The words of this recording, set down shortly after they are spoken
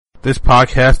This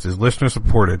podcast is listener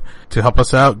supported. To help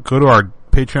us out, go to our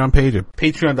Patreon page at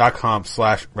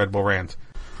patreon.com/Red Bull Rant.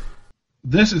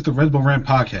 This is the Red Bull Rant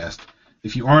podcast.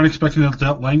 If you aren't expecting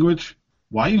adult language,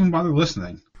 why even bother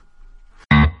listening?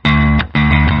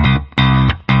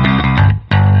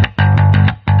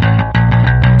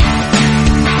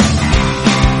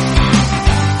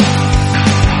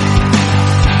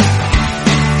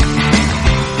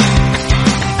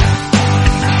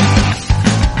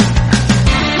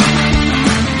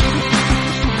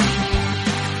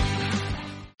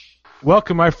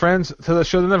 Welcome, my friends, to the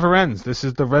show that never ends. This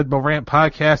is the Red Bull Rant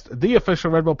podcast, the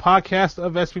official Red Bull podcast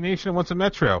of SB Nation and Once a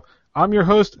Metro. I'm your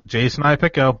host, Jason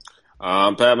Ipico.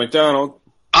 I'm Pat McDonald.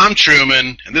 I'm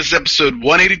Truman, and this is episode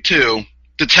 182,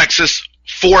 the Texas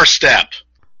four-step.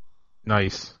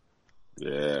 Nice.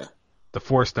 Yeah. The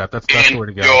four-step, that's the best way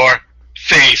to go. Your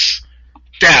face.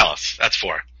 Dallas, that's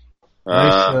four.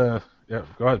 Nice, yeah,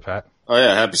 go ahead, Pat. Oh,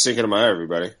 yeah, happy Cinco de Mayo,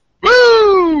 everybody.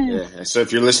 Woo! Yeah, so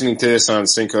if you're listening to this on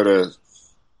Cinco de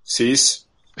Seis,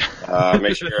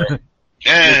 make sure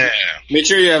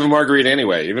you have a margarita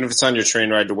anyway, even if it's on your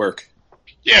train ride to work.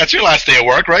 Yeah, it's your last day of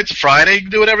work, right? It's a Friday. You can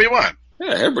do whatever you want.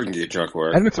 Yeah, everybody can get drunk at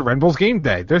work. And it's a Red Bulls game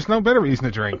day. There's no better reason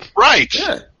to drink. Right.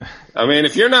 Yeah. I mean,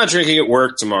 if you're not drinking at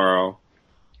work tomorrow,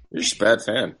 you're just a bad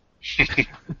fan.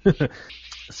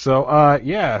 So,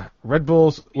 yeah, Red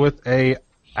Bulls with a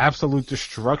absolute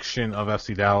destruction of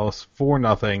FC Dallas,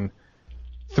 4-0.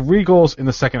 3 goals in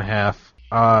the second half.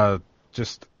 Bradley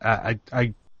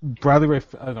Ray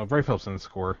Phillips didn't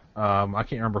score. I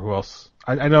can't remember who else.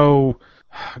 I know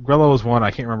Grello was one.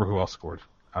 I can't remember who else scored.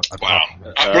 Wow.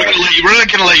 We're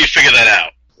gonna let you figure that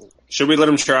out. Should we let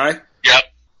him try? Yep.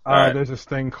 Right. There's this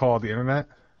thing called the internet.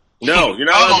 No, you're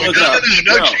not. No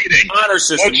cheating. Honor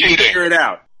system. No cheating. You figure it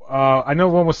out. I know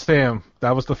one was Sam.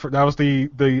 That was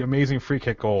the amazing free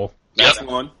kick goal. That's the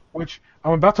one. Which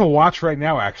I'm about to watch right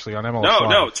now, actually, on MLS.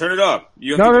 No, turn it up.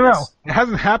 No. It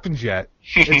hasn't happened yet.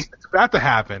 It's about to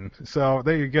happen. So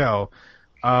there you go.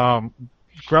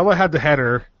 Grella had the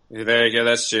header. There you go.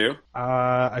 That's true.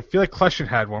 I feel like Kleshin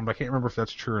had one, but I can't remember if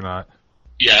that's true or not.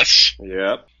 Yes.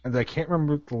 Yep. And I can't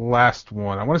remember the last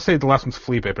one. I want to say the last one's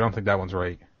Felipe, but I don't think that one's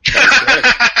right.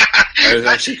 That is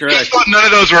actually correct. None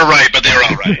of those were right, but they were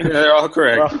all right. They're all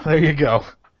correct. Well, there you go.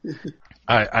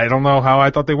 I don't know how I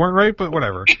thought they weren't right, but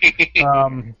whatever.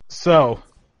 So,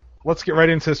 let's get right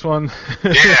into this one.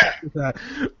 Yeah.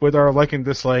 With our like and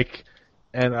dislike.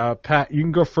 And, Pat, you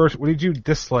can go first. What did you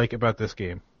dislike about this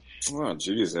game? Oh,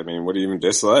 jeez. I mean, what do you even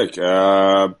dislike?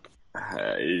 I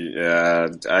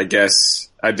guess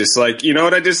I dislike... You know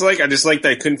what I dislike? I dislike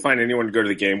that I couldn't find anyone to go to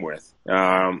the game with.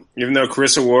 Even though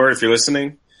Carissa Ward, if you're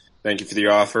listening, thank you for the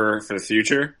offer for the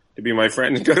future to be my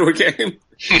friend and go to a game.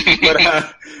 But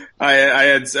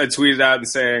I tweeted out and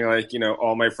saying, like, you know,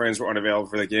 all my friends were unavailable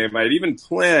for the game. I had even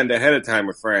planned ahead of time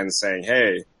with friends saying,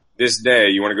 hey, this day,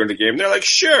 you want to go to the game? And they're like,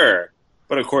 sure.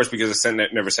 But, of course, because I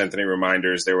never sent any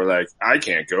reminders, they were like, I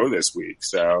can't go this week.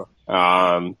 So,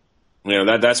 you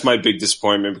know, that's my big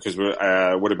disappointment because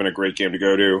it would have been a great game to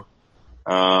go to.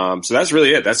 So that's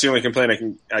really it. That's the only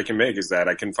complaint I can make is that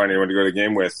I couldn't find anyone to go to the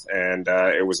game with, and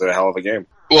it was a hell of a game.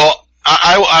 Well,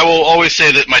 I will always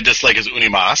say that my dislike is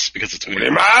Unimas, because it's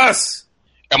Unimas.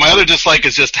 And my other dislike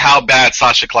is just how bad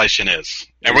Sasha Kleshin is.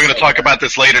 And we're going to talk about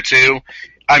this later, too.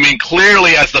 I mean,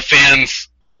 clearly, as the fans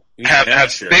they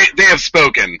have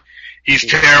spoken, he's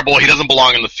terrible. He doesn't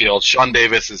belong in the field. Sean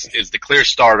Davis is the clear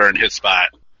starter in his spot.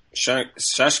 Sasha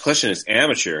Kleshin is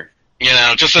amateur. You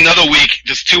know, just another week,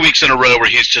 just 2 weeks in a row where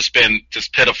he's just been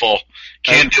just pitiful.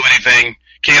 Can't do anything.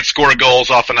 Can't score goals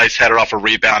off a nice header, off a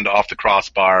rebound, off the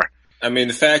crossbar. I mean,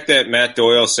 the fact that Matt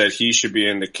Doyle said he should be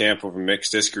in the camp of a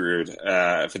mixed Diskerud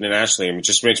for the national team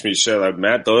just makes me show that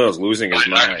Matt Doyle's losing his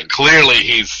mind. Clearly,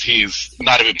 he's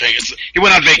not even paying. He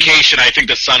went on vacation. I think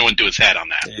the sun went to his head on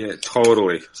that. Yeah,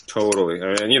 totally.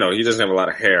 I mean, you know, he doesn't have a lot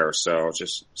of hair, so it's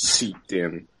just seeped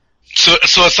in. So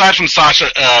aside from Sasha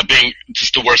being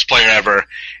just the worst player ever,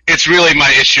 it's really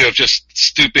my issue of just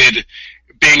stupid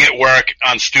being at work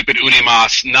on stupid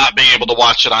Unimas, not being able to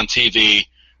watch it on TV,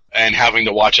 and having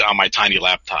to watch it on my tiny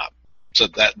laptop. So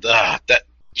that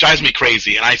drives me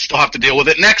crazy, and I still have to deal with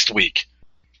it next week.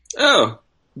 Oh,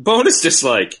 bonus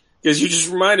dislike, because you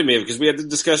just reminded me of, because we had the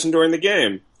discussion during the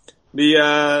game.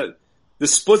 The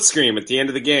split screen at the end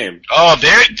of the game. Oh,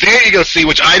 there you go, see,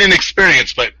 which I didn't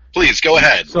experience, but please, go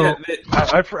ahead. So,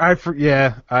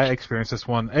 I experienced this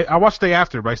one. I watched the day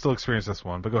after, but I still experienced this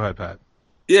one. But go ahead, Pat.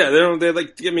 Yeah, they're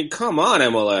like, I mean, come on,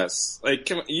 MLS.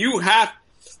 Like, you have...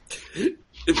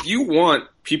 If you want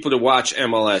people to watch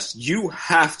MLS, you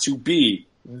have to be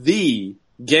the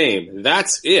game.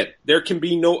 That's it. There can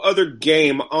be no other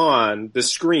game on the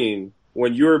screen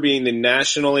when you're being the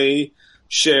nationally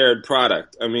shared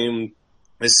product. I mean,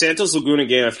 the Santos Laguna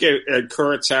game, I forget, at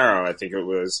Curataro, I think it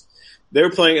was, they were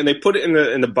playing and they put it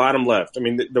in the bottom left. I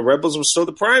mean, the Red Bulls were still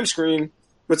the prime screen,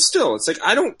 but still, it's like,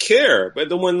 I don't care. But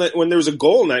then when there was a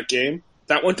goal in that game,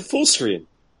 that went to full screen.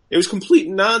 It was complete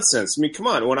nonsense. I mean, come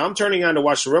on. When I'm turning on to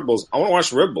watch the Red Bulls, I want to watch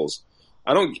the Red Bulls.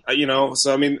 I don't,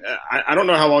 so I mean, I don't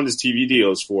know how long this TV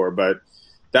deal is for, but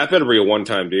that better be a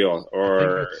one-time deal.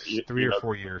 Or 3 or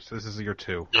 4 years. This is year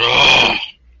 2.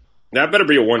 That better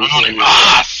be a one-time deal.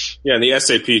 Yeah, and the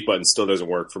SAP button still doesn't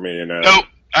work for me. And, nope,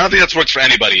 I don't think that's worked for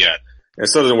anybody yet. It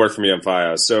still doesn't work for me on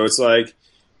Fios. So it's like,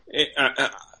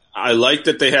 I like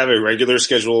that they have a regular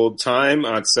scheduled time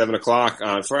at 7 o'clock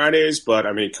on Fridays, but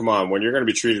I mean, come on, when you're going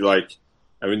to be treated like,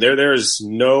 I mean, there is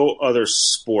no other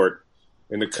sport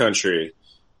in the country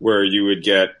where you would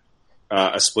get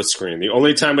a split screen. The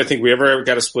only time I think we ever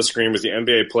got a split screen was the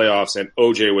NBA playoffs and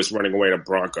OJ was running away to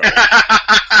Bronco.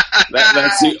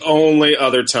 That's the only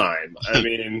other time. I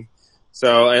mean,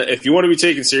 so if you want to be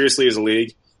taken seriously as a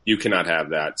league, you cannot have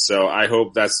that. So I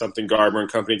hope that's something Garber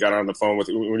and company got on the phone with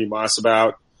Uni Mas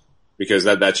about, because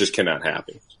that just cannot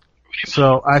happen.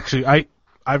 So actually,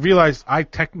 I realized I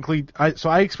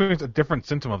experienced a different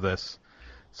symptom of this.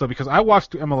 So because I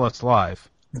watched MLS Live,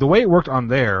 the way it worked on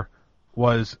there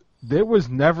was there was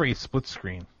never a split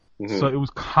screen. Mm-hmm. So it was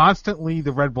constantly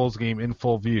the Red Bulls game in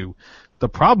full view. The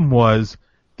problem was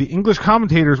the English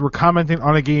commentators were commenting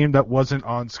on a game that wasn't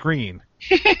on screen.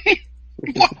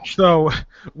 So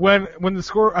when the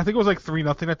score, I think it was like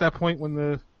 3-0 at that point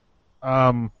when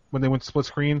they went split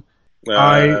screen.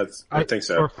 I think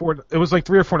so. It was like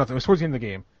 3 or 4-0. It was towards the end of the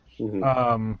game.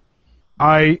 Mm-hmm.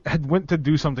 I had went to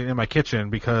do something in my kitchen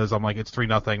because I'm like, it's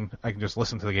 3-0. I can just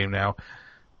listen to the game now.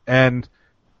 And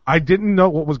I didn't know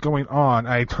what was going on.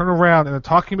 I turn around and they're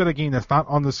talking about a game that's not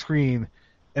on the screen,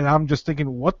 and I'm just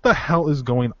thinking, what the hell is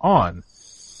going on?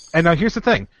 And now here's the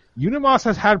thing. Unimas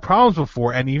has had problems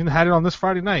before, and even had it on this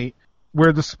Friday night,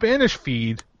 where the Spanish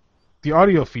feed, the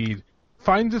audio feed,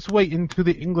 finds its way into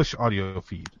the English audio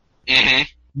feed. Mm-hmm.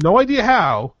 No idea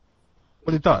how,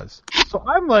 but it does. So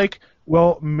I'm like,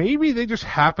 well, maybe they just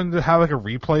happened to have like a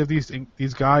replay of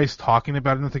these guys talking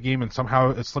about it in the game, and somehow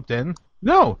it slipped in.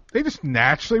 No, they just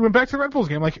naturally went back to the Red Bulls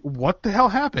game. Like, what the hell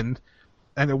happened?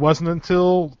 And it wasn't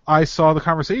until I saw the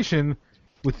conversation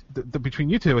with between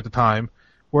you two at the time,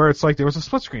 where it's like there was a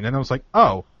split screen, and I was like,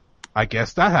 oh, I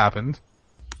guess that happened.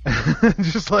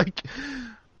 Just like,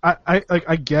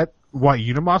 I get why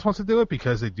Unimas wants to do it,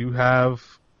 because they do have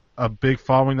a big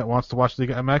following that wants to watch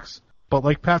Liga MX. But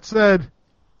like Pat said,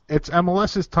 it's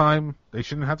MLS's time. They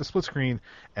shouldn't have to split screen.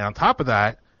 And on top of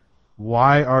that,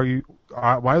 why are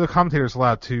the commentators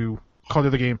allowed to call the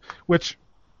other game? Which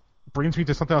brings me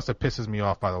to something else that pisses me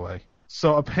off, by the way.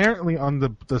 So apparently on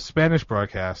the Spanish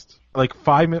broadcast, like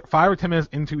 5 or 10 minutes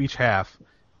into each half,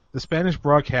 the Spanish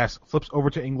broadcast flips over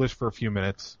to English for a few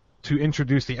minutes to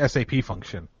introduce the SAP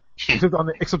function. Except on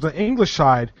the English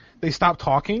side, they stop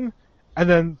talking and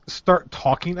then start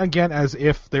talking again as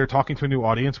if they're talking to a new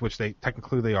audience, which they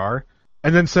are,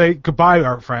 and then say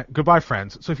goodbye,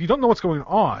 friends. So if you don't know what's going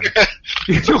on,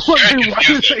 you're wondering why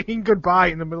you're saying goodbye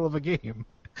in the middle of a game.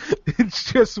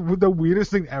 It's just the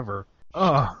weirdest thing ever.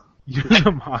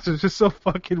 Unimas is just so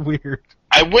fucking weird.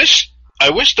 I wish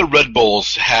the Red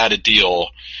Bulls had a deal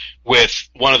with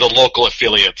one of the local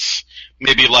affiliates,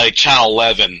 maybe like Channel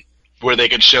 11, where they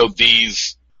could show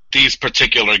these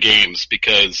particular games,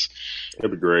 because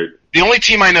that'd be great. The only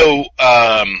team I know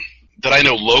that I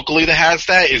know locally that has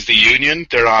that is the Union.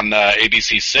 They're on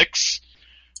ABC 6.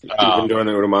 You've been doing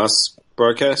the Unimas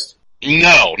broadcast?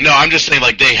 No, I'm just saying,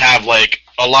 like, they have like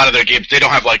a lot of their games. They don't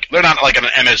have like, they're not like an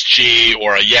MSG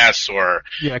or a Yes or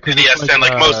an ESN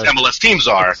like most MLS teams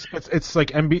are. It's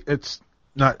like it's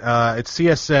not it's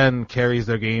CSN carries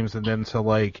their games, and then so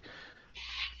like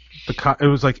it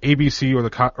was like ABC or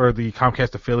the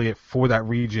Comcast affiliate for that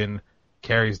region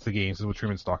carries the games, is what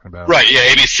Truman's talking about. Right, yeah,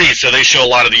 ABC. So they show a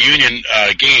lot of the Union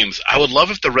games. I would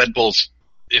love if the Red Bulls,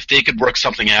 if they could work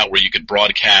something out where you could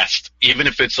broadcast, even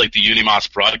if it's like the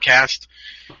Unimas broadcast,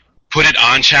 put it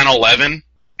on Channel 11,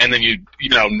 and then you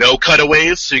know, no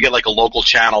cutaways, so you get like a local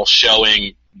channel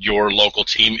showing your local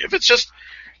team. If it's just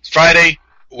Friday,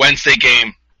 Wednesday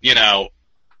game, you know,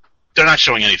 they're not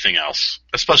showing anything else,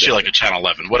 especially like a Channel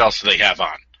 11. What else do they have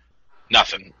on?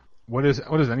 Nothing. What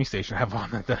does any station have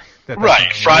on that right,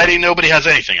 time? Friday, nobody has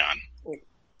anything on.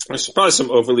 There's probably some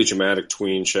overly dramatic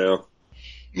tween show.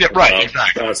 Yeah, right,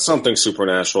 exactly. Something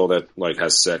supernatural that like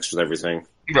has sex with everything.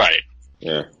 Right.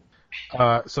 Yeah.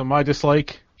 So my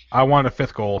dislike, I want a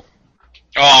 5th goal.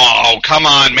 Oh, come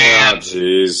on, man. Oh,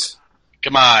 jeez.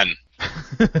 Come on.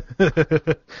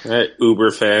 That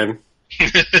Uber fan.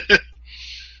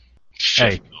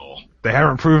 Hey, they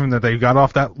haven't proven that they got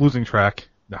off that losing track.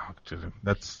 No,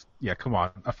 come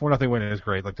on. A 4-0 win is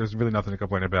great. Like, there's really nothing to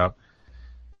complain about,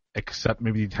 except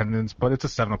maybe the attendance. But it's a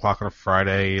 7 o'clock on a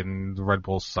Friday, and the Red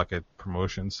Bulls suck at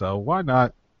promotion. So why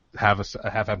not have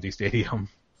a half-empty stadium?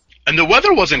 And the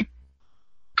weather wasn't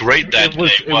great that day,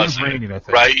 it was raining, I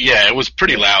think. Right? Yeah, it was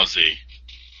pretty lousy.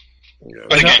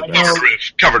 But again,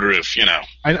 covered roof, you know.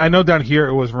 I know down here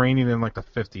it was raining in like the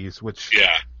 50s, which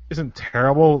yeah. isn't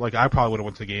terrible. Like, I probably would have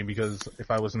went to the game because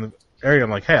if I was in the area, I'm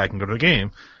like, hey, I can go to the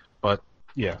game. But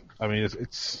yeah, I mean,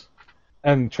 it's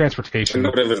and transportation.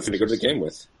 What have to go to the game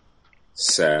with?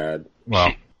 Sad.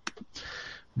 Well,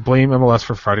 blame MLS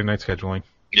for Friday night scheduling.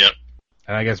 Yep.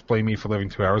 And I guess blame me for living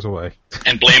 2 hours away.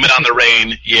 And blame it on the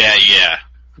rain. Yeah.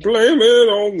 Blame it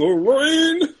on the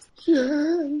rain.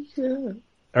 Yeah.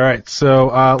 All right,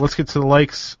 so let's get to the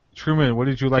likes. Truman, what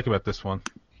did you like about this one?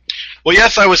 Well,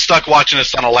 yes, I was stuck watching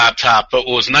this on a laptop, but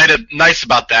what was nice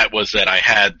about that was that I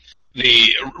had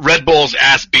the Red Bulls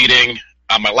ass beating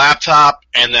on my laptop,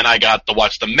 and then I got to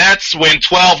watch the Mets win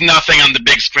 12-0 on the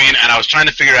big screen, and I was trying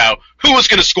to figure out who was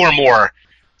going to score more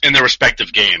in their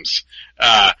respective games.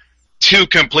 Two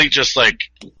complete just like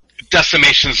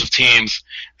decimations of teams,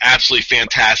 absolutely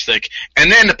fantastic.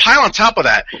 And then to pile on top of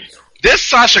that, this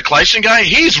Sasha Kleishen guy,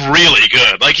 he's really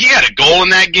good. Like, he had a goal in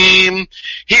that game.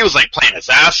 He was, like, playing his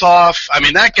ass off. I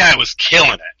mean, that guy was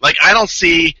killing it. Like, I don't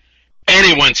see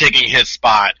anyone taking his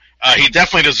spot. He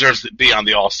definitely deserves to be on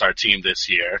the All-Star team this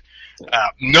year.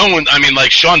 No one, I mean, like,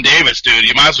 Sean Davis, dude,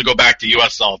 you might as well go back to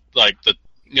USL, like,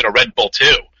 Red Bull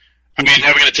too. I mean,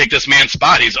 never going to take this man's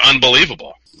spot. He's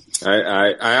unbelievable.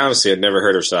 I honestly had never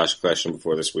heard of Sasha Kleishen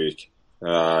before this week.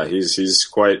 He's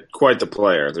quite the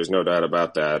player. There's no doubt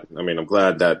about that. I mean, I'm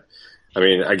glad that. I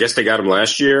mean, I guess they got him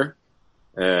last year,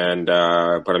 but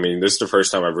I mean, this is the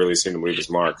first time I've really seen him leave his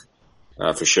mark,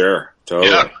 for sure.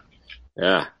 Totally.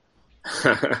 Yeah.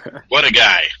 What a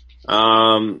guy.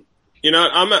 I'm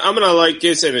gonna like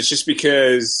this, and it's just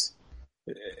because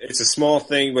it's a small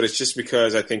thing, but it's just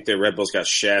because I think the Red Bulls got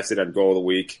shafted on goal of the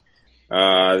week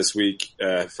this week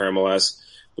for MLS.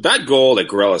 But that goal that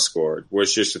Grella scored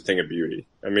was just a thing of beauty.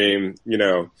 I mean,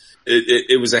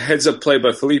 it was a heads-up play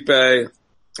by Felipe. It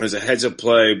was a heads-up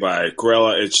play by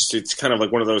Grella. It's kind of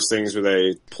like one of those things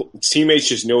where teammates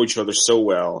just know each other so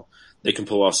well, they can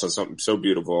pull off something so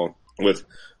beautiful with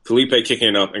Felipe kicking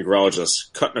it up and Grella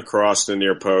just cutting across the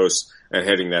near post and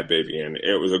heading that baby in.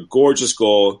 It was a gorgeous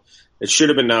goal. It should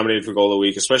have been nominated for goal of the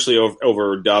week, especially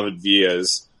over David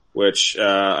Villa's, which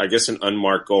I guess an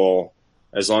unmarked goal,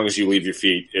 as long as you leave your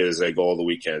feet, is a goal of the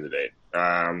week candidate.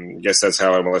 I guess that's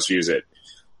how MLS views it.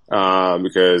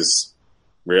 Because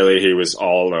really he was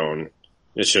all alone.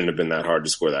 It shouldn't have been that hard to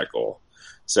score that goal.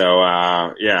 So,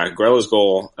 Grella's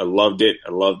goal, I loved it.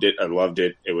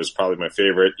 It was probably my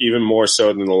favorite, even more so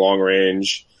than the long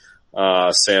range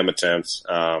Sam attempt.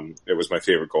 It was my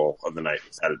favorite goal of the night,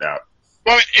 without a doubt.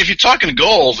 Well, if you're talking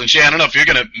goals, and Jay, I don't know if you're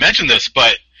going to mention this,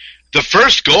 but the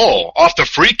first goal off the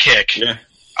free kick, yeah.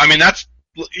 I mean, that's,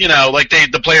 like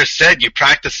the players said, you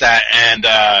practice that, and,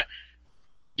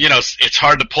 it's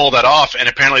hard to pull that off, and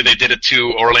apparently they did it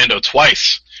to Orlando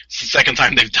twice. It's the second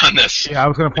time they've done this. Yeah, I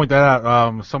was going to point that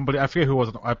out. Somebody, I forget who it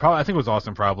was, I think it was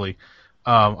Austin probably,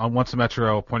 on Once a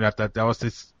Metro pointed out that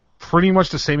was pretty much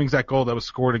the same exact goal that was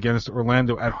scored against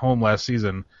Orlando at home last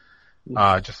season.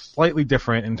 Just slightly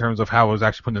different in terms of how it was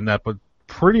actually put in the net, but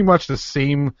pretty much the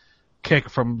same kick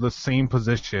from the same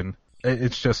position.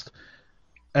 It's just,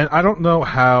 and I don't know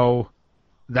how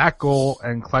that goal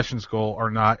and Kleishen's goal are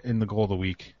not in the goal of the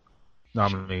week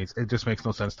nominees. It just makes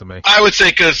no sense to me. I would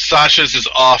say because Sasha's is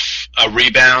off a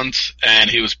rebound, and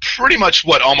he was pretty much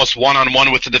almost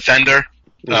one-on-one with the defender.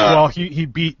 Well, he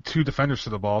beat two defenders to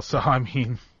the ball, so I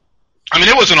mean,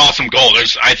 it was an awesome goal.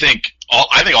 I think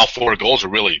all four goals are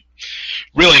really,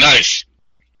 really nice.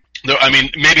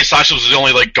 Maybe Sasha was the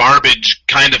only garbage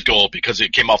kind of goal because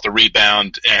it came off the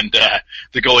rebound and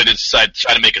the goalie decided to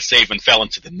try to make a save and fell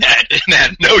into the net and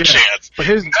had no chance. But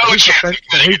his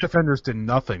defenders did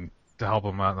nothing to help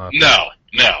him out. No,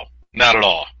 not at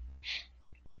all.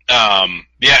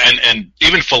 And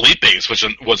even Felipe's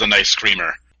was a nice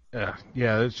screamer. Yeah.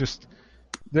 It's just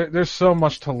there's so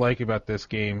much to like about this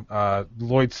game.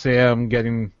 Lloyd Sam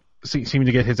seeming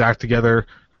to get his act together.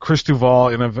 Chris Duval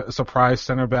in a surprise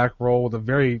center back role with a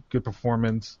very good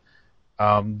performance.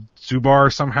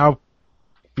 Zubar somehow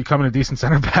becoming a decent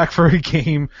center back for a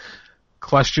game.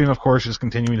 Kleishen, of course, is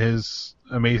continuing his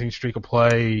amazing streak of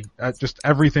play. Just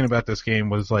everything about this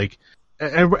game was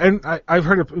And I've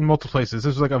heard it in multiple places.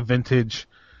 This was like a vintage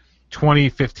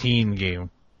 2015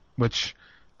 game, which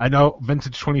I know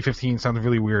vintage 2015 sounds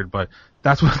really weird, but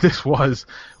that's what this was,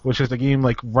 which is a game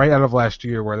like right out of last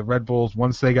year where the Red Bulls,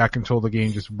 once they got control of the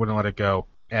game, just wouldn't let it go.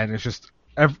 And it's just,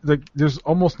 there's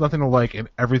almost nothing to like and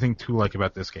everything to like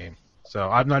about this game. So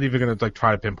I'm not even going to like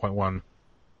try to pinpoint one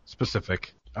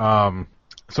specific.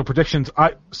 So predictions,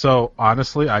 so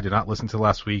honestly, I did not listen to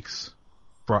last week's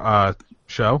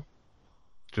show.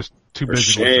 Just too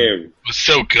busy. Shame. It was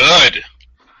so good.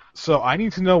 So I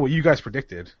need to know what you guys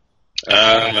predicted.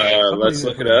 Let's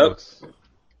look it up.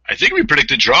 I think we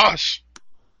predicted draws.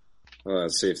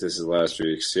 Let's see if this is last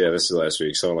week's. Yeah, this is last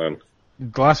week's. Hold on.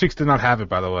 Last week's did not have it,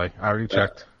 by the way. I already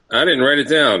checked. I didn't write it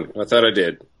down. I thought I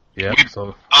did. Yeah.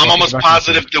 So I'm almost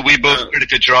positive that we both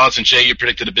predicted draws, and Jay, you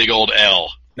predicted a big old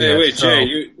L. Hey, wait,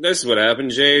 Jay, this is what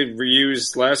happened. Jay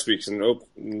reused last week's and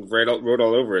wrote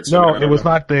all over it. So no, it was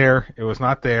not there. It was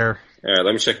not there. All right,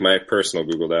 let me check my personal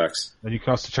Google Docs. And you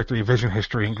can also check the revision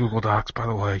history in Google Docs, by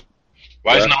the way.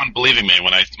 Why is no one believing me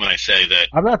when I say that?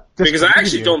 I'm not because I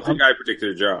actually don't think I predicted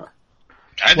a draw.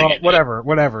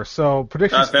 Whatever. So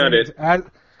prediction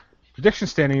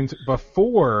standings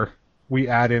before we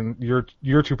add in your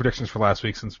two predictions for last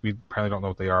week, since we probably don't know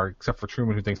what they are, except for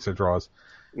Truman, who thinks they're draws.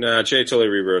 No, Jay totally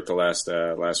rewrote the last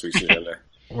week's agenda.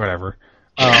 Whatever.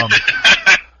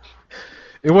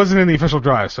 It wasn't in the official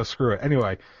drive, so screw it.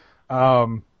 Anyway,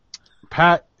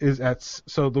 Pat is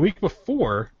so the week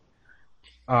before,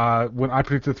 when I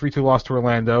predicted 3-2 loss to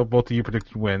Orlando, both of you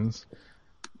predicted wins.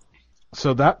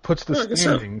 So that puts the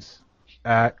standings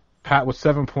at Pat with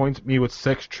 7 points, me with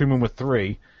 6, Truman with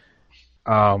 3.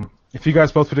 If you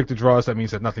guys both predicted draws, that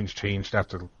means that nothing's changed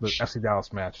after the FC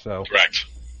Dallas match. So correct.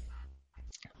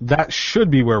 That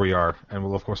should be where we are, and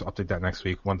we'll of course update that next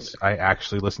week once I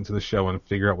actually listen to the show and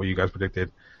figure out what you guys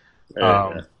predicted.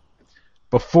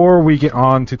 Before we get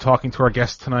on to talking to our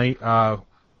guest tonight, a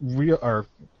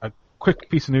quick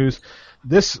piece of news.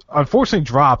 This unfortunately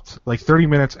dropped like 30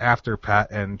 minutes after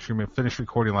Pat and Truman finished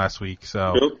recording last week,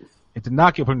 so it did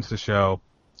not get put into the show.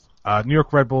 New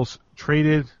York Red Bulls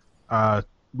traded.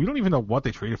 We don't even know what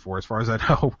they traded for, as far as I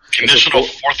know. Conditional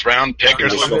fourth-round pick or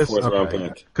something? Fourth-round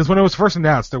pick. Because when it was first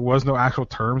announced, there was no actual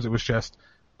terms. It was just,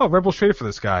 Red Bulls traded for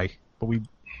this guy. But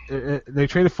they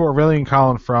traded for Aurelian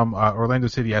Collin from Orlando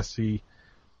City SC.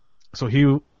 So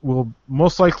he will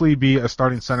most likely be a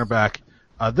starting center back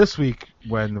this week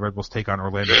when the Red Bulls take on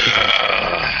Orlando City.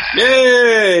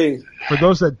 Yay! For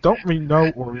those that don't know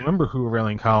or remember who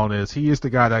Aurelian Collin is, he is the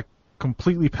guy that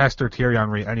completely pestered Thierry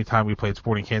Henry anytime we played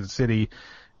Sporting Kansas City,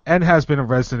 and has been a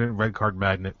resident red card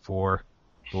magnet for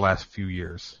the last few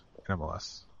years in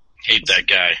MLS. Hate that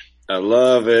guy. I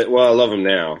love it. Well, I love him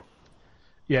now.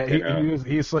 Yeah,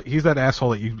 he's that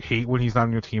asshole that you hate when he's not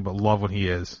on your team, but love when he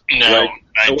is. No,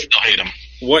 I still hate him.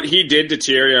 What he did to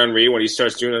Thierry Henry when he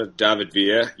starts doing it to David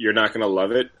Villa, you're not going to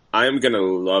love it. I'm going to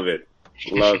love it.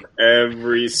 Love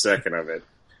every second of it.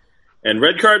 And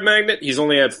red card magnet, he's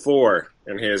only had 4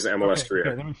 in his MLS career.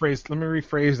 Okay, let me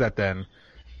rephrase that then.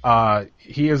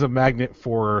 He is a magnet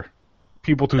for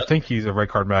people to think he's a red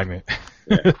card magnet.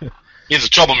 Yeah. He's a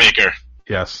troublemaker.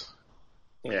 Yes.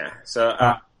 Yeah.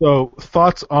 So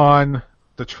thoughts on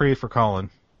the trade for Collin?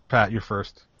 Pat, you're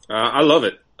first. I love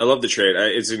it. I love the trade.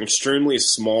 It's an extremely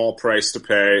small price to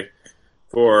pay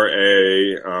for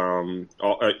a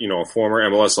former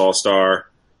MLS All-Star,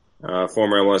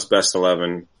 former MLS Best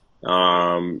 11.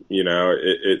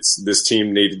 This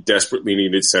team desperately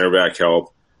needed center back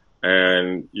help.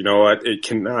 And you know what? It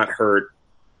cannot hurt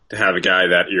to have a guy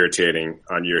that irritating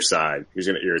on your side who's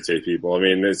going to irritate people. I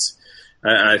mean,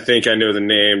 I think I know the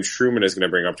name Truman is going to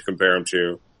bring up to compare him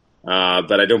to,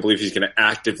 but I don't believe he's going to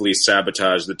actively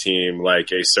sabotage the team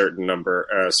like a certain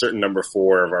number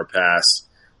 4 of our past,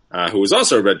 who was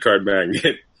also a red card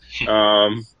magnet.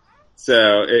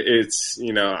 So it's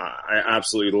I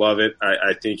absolutely love it.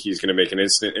 I think he's going to make an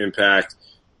instant impact.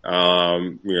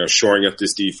 Shoring up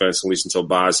this defense, at least until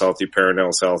Ba's healthy,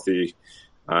 Perenel's healthy.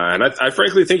 And I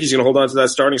frankly think he's going to hold on to that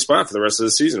starting spot for the rest of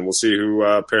the season. We'll see who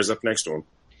pairs up next to him.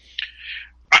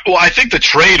 Well, I think the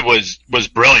trade was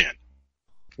brilliant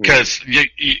because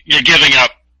you're giving up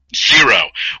 0.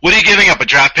 What are you giving up? A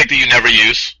draft pick that you never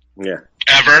use? Yeah.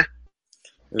 Ever?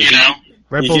 You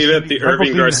gave up the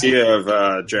Irving Garcia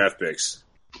of draft picks.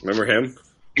 Remember him?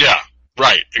 Yeah.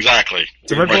 Right, exactly.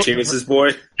 Martinez's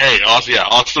boy? Hey,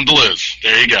 Austin Deleuze.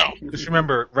 There you go. Just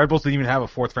remember, Red Bulls didn't even have a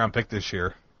 4th-round pick this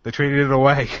year. They traded it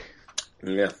away.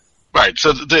 Yeah. Right,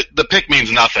 so the pick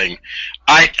means nothing.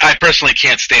 I personally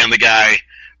can't stand the guy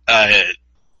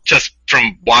just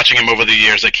from watching him over the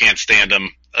years. I can't stand him.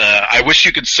 I wish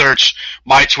you could search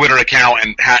my Twitter account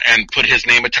and put his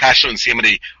name attached to it and see how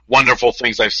many wonderful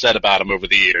things I've said about him over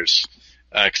the years.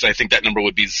 Because I think that number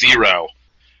would be 0.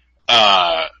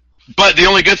 But the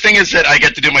only good thing is that I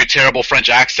get to do my terrible French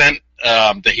accent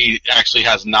that he actually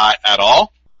has not at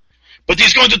all. But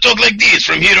he's going to talk like this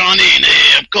from here on in.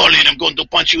 Hey, I'm calling. I'm going to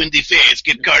punch you in the face.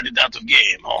 Get carded out of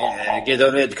game. Oh. Get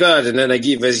a red card and then I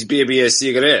give his baby a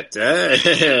cigarette.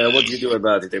 What do you do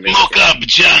about it? Smoke up,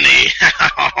 Johnny.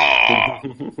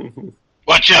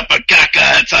 Watch out for Kaka.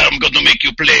 That's how I'm going to make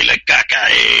you play like Kaka.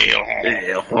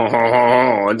 Hey.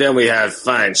 And then we have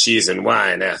fine cheese and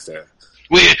wine after.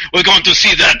 We're going to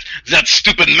see that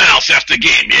stupid mouse after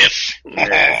game, yes?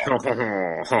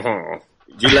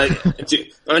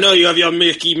 I know you have your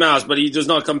Mickey Mouse, but he does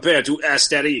not compare to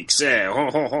Asterix. I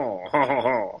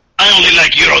only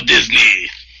like Euro Disney.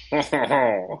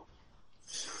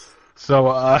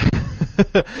 So,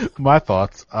 my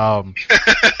thoughts.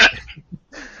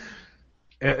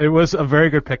 It was a very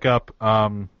good pickup.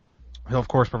 He'll, of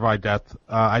course, provide depth.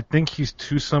 I think he's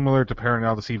too similar to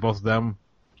Perrinelle to see both of them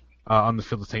on the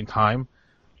field at the same time.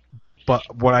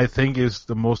 But what I think is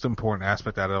the most important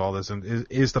aspect out of all this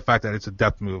is the fact that it's a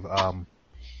depth move. Ba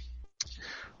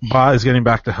is getting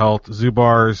back to health.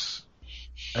 Zubar's,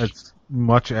 as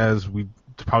much as we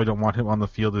probably don't want him on the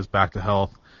field, is back to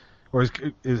health, or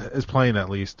is playing at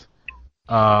least.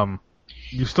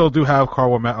 You still do have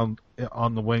Karl Ouellette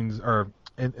on the wings, or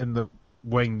in the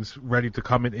wings, ready to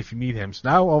come in if you need him. So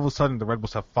now all of a sudden the Red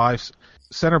Bulls have 5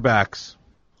 center backs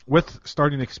with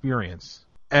starting experience.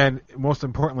 And most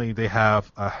importantly, they have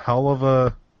a hell of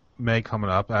a May coming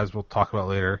up, as we'll talk about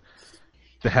later.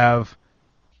 They have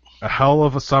a hell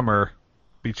of a summer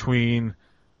between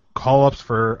call-ups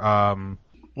for,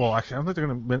 well, actually, I don't think they're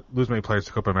going to lose many players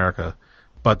to Copa America,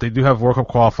 but they do have World Cup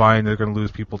qualifying. They're going to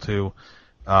lose people too.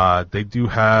 They do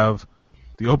have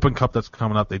the Open Cup that's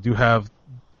coming up. They do have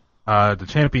the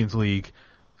Champions League.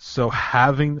 So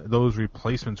having those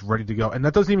replacements ready to go, and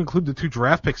that doesn't even include the 2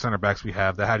 draft pick center backs we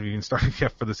have that haven't even started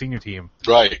yet for the senior team.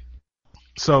 Right.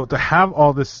 So to have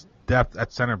all this depth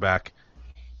at center back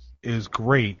is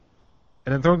great.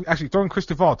 And then throwing Chris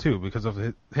Duval too because of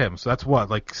him. So that's what,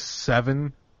 like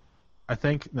 7, I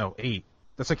think? No, 8.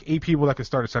 That's like 8 people that can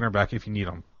start at center back if you need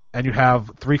them. And you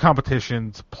have 3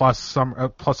 competitions plus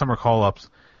summer call-ups.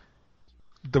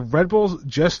 The Red Bulls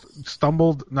just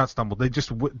They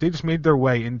just made their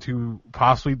way into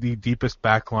possibly the deepest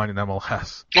back line in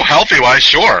MLS. Well, healthy-wise,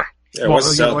 sure. Yeah,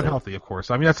 and healthy, of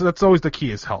course. I mean, that's always the key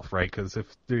is health, right? Because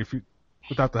if you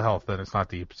without the health, then it's not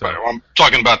deep. So right, well, I'm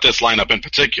talking about this lineup in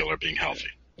particular being healthy.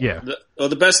 Yeah.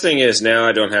 The best thing is now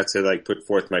I don't have to put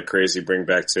forth my crazy bring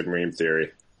back Submarine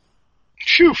theory.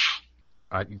 Phew.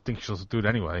 I think she'll do it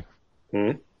anyway.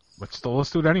 But still, let's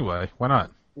do it anyway. Why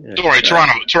not? Yeah, don't worry,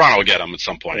 Toronto will get him at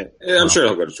some point. Yeah, I'm sure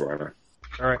he'll go to Toronto.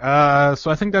 All right,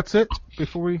 so I think that's it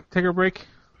before we take our break,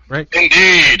 right?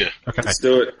 Indeed. Okay. Let's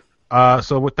do it.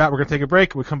 So with that, we're going to take a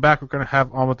break. When we come back, we're going to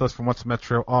have on with us from Once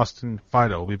Metro, Austin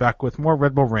Fido. We'll be back with more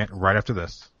Red Bull Rant right after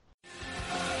this.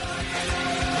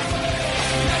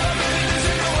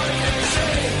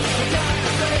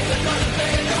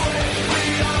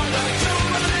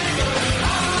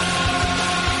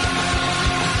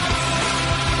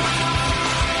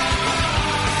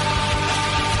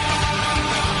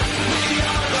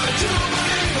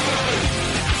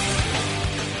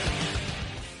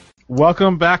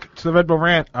 Welcome back to the Red Bull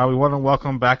Rant. We want to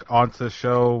welcome back onto the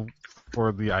show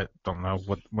for the, I don't know,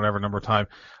 whatever number of time.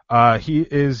 He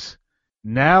is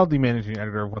now the managing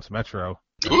editor of Once Metro.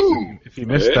 Ooh, if you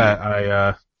missed that,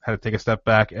 I had to take a step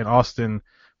back. And Austin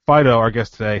Fido, our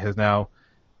guest today, has now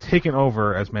taken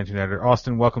over as managing editor.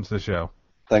 Austin, welcome to the show.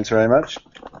 Thanks very much.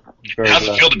 How's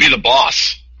it feel to be the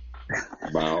boss?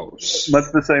 Mouse. Much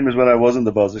the same as when I wasn't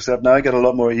the boss, except now I get a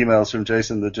lot more emails from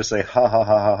Jason that just say, ha ha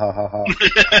ha ha ha ha ha.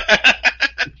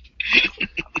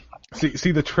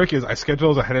 See, the trick is I schedule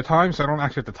those ahead of time, so I don't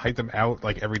actually have to type them out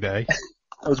every day.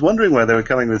 I was wondering why they were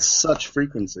coming with such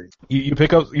frequency. You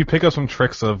pick up some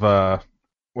tricks of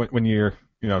when you're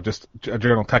just a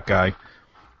general tech guy,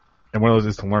 and one of those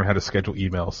is to learn how to schedule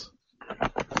emails.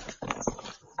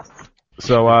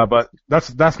 So, but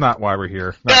that's not why we're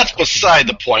here. That's beside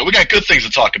the point. We got good things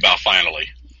to talk about finally.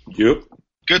 Yep.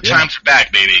 Good times are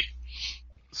back, baby.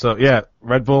 So yeah,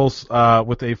 Red Bulls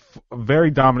with a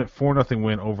very dominant 4-0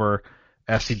 win over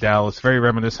FC Dallas, very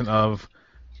reminiscent of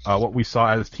what we saw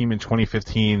as a team in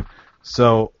 2015.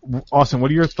 So, Austin,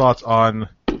 what are your thoughts on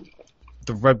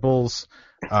the Red Bulls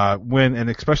win, and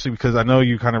especially because I know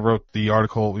you kind of wrote the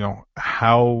article,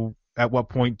 how at what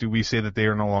point do we say that they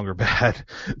are no longer bad?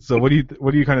 So what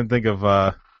do you kind of think of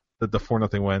the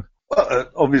 4-0 win? Well,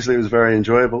 obviously it was very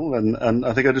enjoyable, and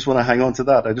I think I just want to hang on to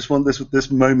that. I just want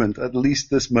this moment, at least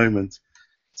this moment,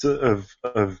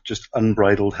 of just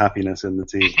unbridled happiness in the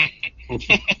team.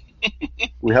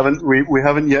 We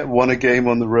haven't yet won a game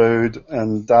on the road,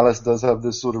 and Dallas does have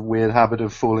this sort of weird habit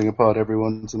of falling apart every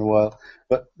once in a while.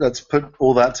 But let's put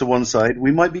all that to one side.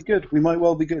 We might be good. We might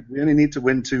well be good. We only need to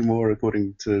win 2 more,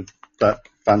 according to that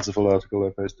fanciful article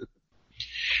I posted.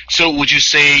 So would you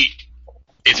say,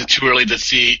 is it too early to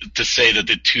say that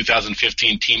the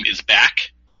 2015 team is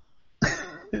back?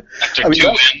 After 2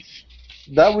 wins?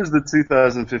 That was the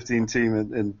 2015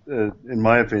 team, in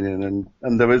my opinion,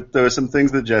 and there were some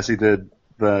things that Jesse did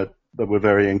that were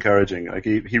very encouraging. Like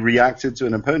he reacted to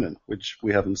an opponent, which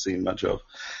we haven't seen much of.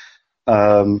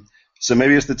 So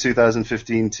maybe it's the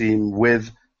 2015 team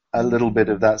with a little bit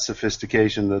of that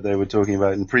sophistication that they were talking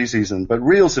about in preseason, but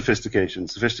real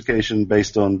sophistication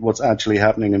based on what's actually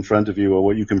happening in front of you or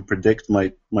what you can predict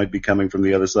might be coming from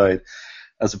the other side,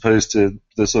 as opposed to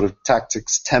the sort of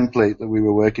tactics template that we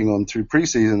were working on through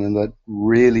preseason and that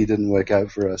really didn't work out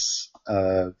for us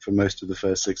for most of the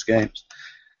first 6 games.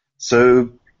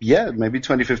 So yeah, maybe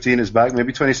 2015 is back.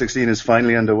 Maybe 2016 is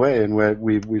finally underway, and where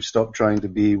we've stopped trying to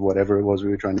be whatever it was we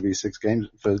were trying to be 6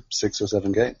 or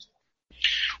 7 games.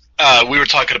 We were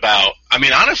talking about, I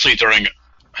mean, honestly, during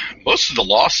most of the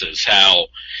losses, how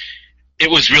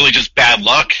it was really just bad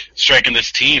luck striking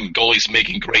this team. Goalies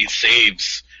making great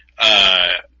saves,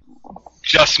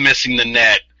 just missing the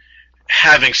net,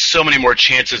 having so many more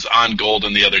chances on goal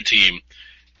than the other team.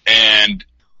 And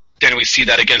then we see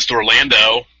that against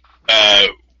Orlando,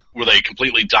 where they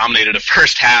completely dominated a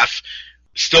first half,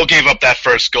 still gave up that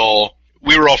first goal.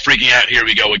 We were all freaking out, here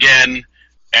we go again.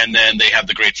 And then they have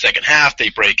the great second half. They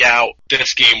break out.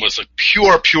 This game was a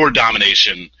pure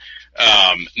domination.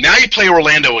 Now you play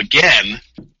Orlando again.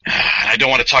 I don't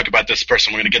want to talk about this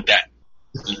person. We're going to get that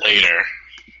later.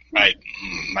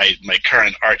 My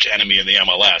current arch enemy in the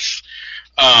MLS.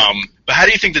 But how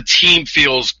do you think the team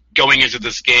feels going into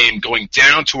this game, going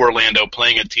down to Orlando,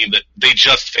 playing a team that they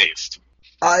just faced?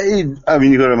 I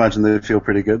mean, you've got to imagine they feel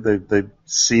pretty good. They've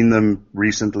seen them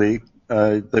recently.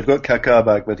 They've got Kaká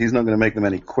back, but he's not going to make them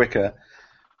any quicker.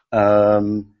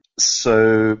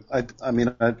 So I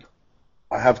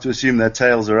have to assume their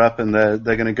tails are up and they're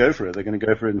going to go for it. They're going to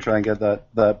go for it and try and get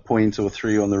that point or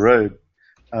 3 on the road.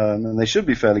 And they should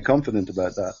be fairly confident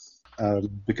about that,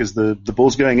 because the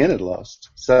ball's going in at last.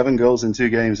 7 goals in 2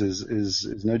 games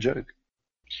is no joke.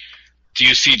 Do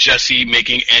you see Jesse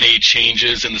making any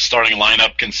changes in the starting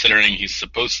lineup, considering he's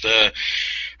supposed to?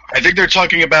 I think they're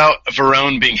talking about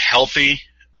Verón being healthy,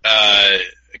 a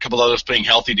couple others being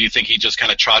healthy. Do you think he just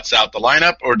kind of trots out the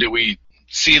lineup, or do we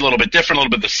see a little bit different, a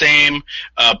little bit the same?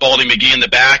 Baldy McGee in the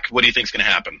back. What do you think is going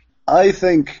to happen? I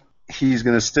think he's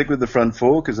going to stick with the front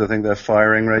 4 because I think they're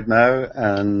firing right now.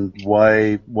 And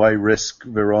why risk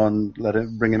Verón?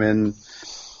 Bring him in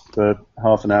for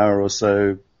half an hour or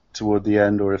so toward the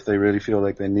end, or if they really feel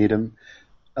like they need him.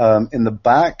 In the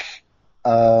back,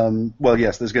 well,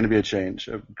 yes, there's going to be a change.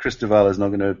 Chris Duval is not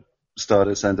going to start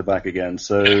at centre back again,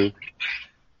 so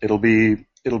it'll be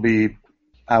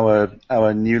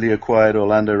our newly acquired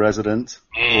Orlando resident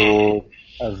or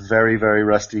a very, very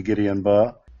rusty Gideon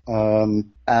Barr,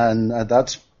 and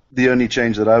that's the only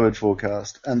change that I would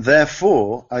forecast. And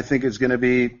therefore, I think it's going to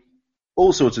be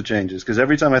all sorts of changes, because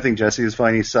every time I think Jesse is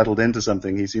finally settled into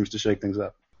something, he seems to shake things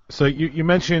up. So you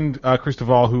mentioned Chris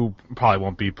Duval, who probably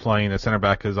won't be playing at center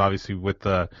back because obviously with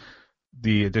the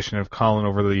addition of Colin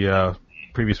over the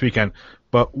previous weekend.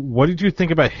 But what did you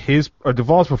think about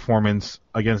Duval's performance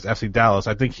against FC Dallas?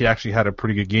 I think he actually had a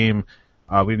pretty good game.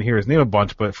 We didn't hear his name a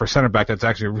bunch, but for center back, that's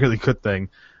actually a really good thing.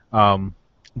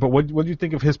 But what do you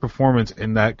think of his performance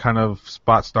in that kind of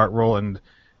spot start role? And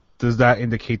does that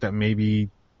indicate that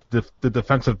maybe the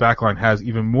defensive backline has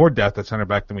even more depth at center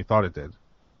back than we thought it did?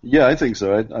 Yeah, I think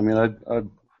so.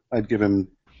 I'd give him.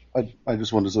 I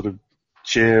just want to sort of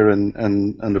cheer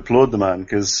and applaud the man,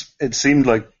 because it seemed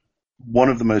like one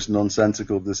of the most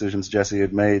nonsensical decisions Jesse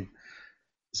had made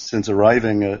since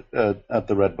arriving at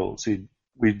the Red Bulls.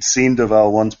 We'd seen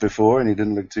Duval once before, and he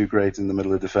didn't look too great in the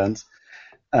middle of defense.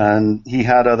 And he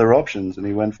had other options, and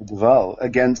he went for Duval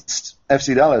against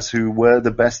FC Dallas, who were the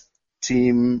best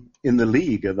team in the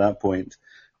league at that point,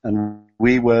 and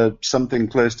we were something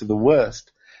close to the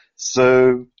worst.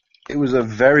 So it was a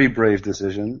very brave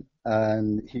decision,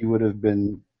 and he would have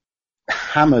been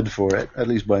hammered for it, at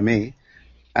least by me,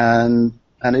 and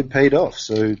it paid off.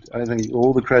 So I think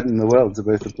all the credit in the world to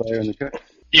both the player and the coach.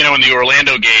 You know, in the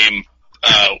Orlando game,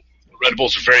 Red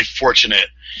Bulls were very fortunate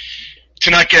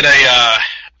to not get a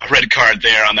red card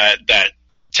there on that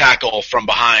tackle from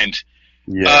behind.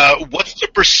 Yeah. What's the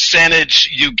percentage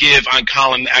you give on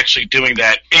Colin actually doing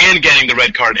that and getting the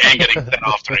red card and getting sent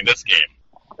off during this game?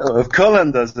 Oh, if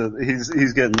Colin does it,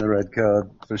 he's getting the red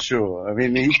card for sure. I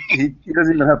mean, he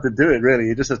doesn't even have to do it, really.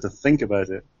 He just has to think about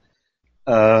it.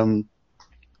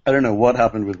 I don't know what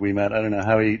happened with Ouimet. I don't know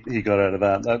how he got out of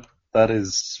that. That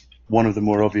is one of the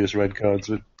more obvious red card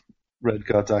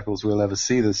tackles we'll ever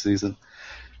see this season.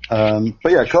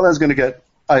 But yeah, Colin's going to get,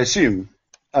 I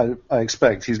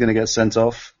expect he's going to get sent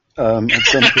off at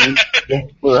some point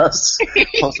for us,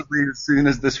 possibly as soon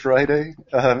as this Friday.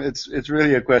 It's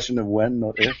really a question of when,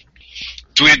 not if.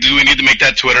 Do we need to make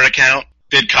that Twitter account?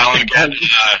 Did Colin get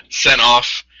sent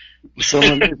off? If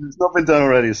it's not been done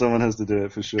already, someone has to do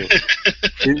it for sure.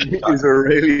 Did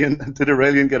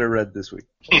Aurelian get a red this week?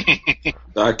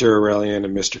 Dr. Aurelian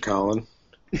and Mr. Colin.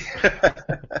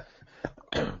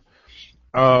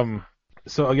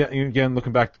 So again,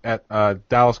 looking back at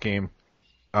Dallas game,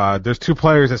 there's two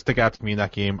players that stick out to me in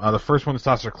that game. The first one is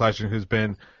Sasha Kleishin, who's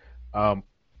been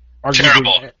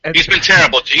terrible. He's been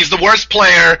terrible. He's the worst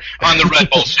player on the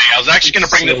Red Bull team. I was actually going to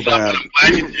bring this up, and I'm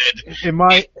glad you did.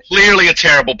 He's clearly a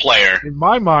terrible player. In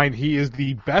my mind, he is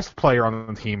the best player on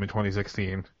the team in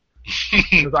 2016.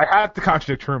 Because I have to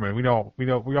contradict Truman. We all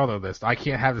know this. I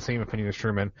can't have the same opinion as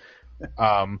Truman.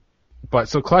 But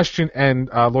so Kleishin and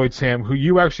Lloyd Sam, who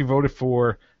you actually voted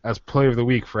for as Player of the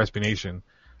Week for SB Nation.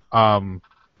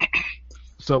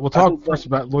 So we'll talk first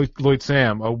about Lloyd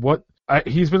Sam.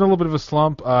 He's been a little bit of a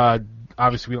slump.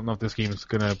 Obviously, we don't know if this game is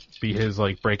going to be his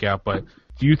breakout, but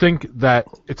do you think that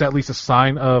it's at least a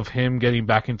sign of him getting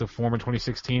back into form in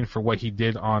 2016 for what he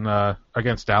did on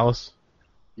against Dallas?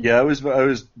 Yeah, I was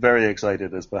very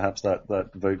excited as perhaps that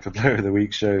vote for Player of the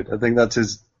Week showed. I think that's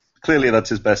his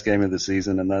best game of the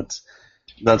season, and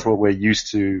that's what we're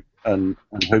used to and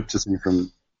hope to see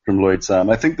from Lloyd Sam.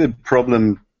 I think the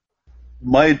problem,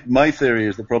 my theory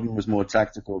is the problem was more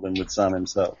tactical than with Sam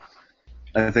himself.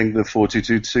 I think the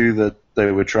 4-2-2-2 that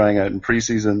they were trying out in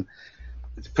preseason,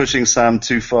 it's pushing Sam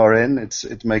too far in.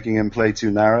 It's making him play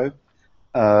too narrow.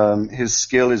 His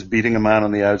skill is beating a man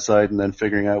on the outside and then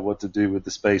figuring out what to do with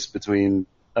the space between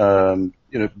sort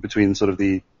of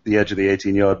the edge of the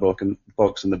 18-yard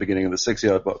box and the beginning of the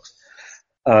 6-yard box.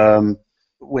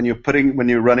 When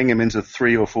you're running him into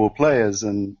 3 or 4 players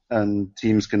and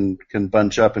teams can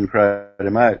bunch up and crowd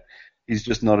him out, he's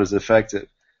just not as effective.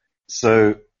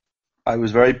 So I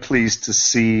was very pleased to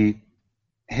see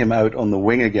him out on the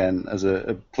wing again as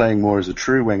playing more as a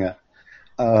true winger,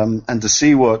 and to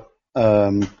see what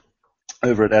over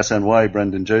at SNY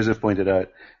Brendan Joseph pointed out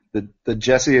that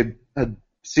Jesse had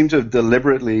seemed to have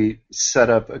deliberately set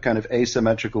up a kind of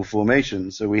asymmetrical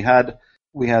formation. So we had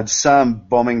Sam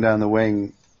bombing down the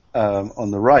wing on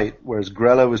the right, whereas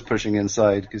Grella was pushing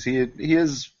inside because he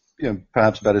is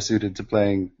perhaps better suited to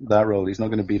playing that role. He's not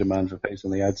going to beat a man for pace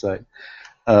on the outside.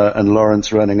 And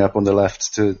Lawrence running up on the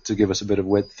left to give us a bit of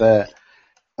width there.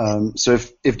 So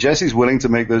if Jesse's willing to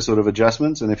make those sort of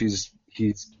adjustments, and if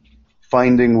he's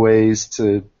finding ways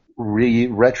to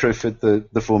retrofit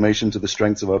the formation to the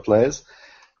strengths of our players,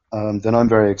 then I'm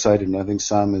very excited, and I think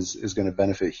Sam is going to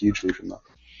benefit hugely from that.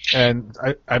 And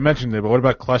I mentioned it, but what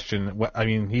about Kleishin? I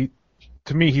mean,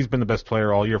 to me, he's been the best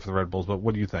player all year for the Red Bulls, but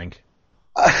what do you think?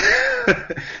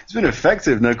 He's been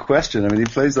effective, no question. I mean, he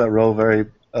plays that role very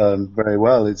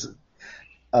well.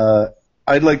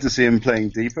 I'd like to see him playing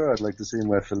deeper. I'd like to see him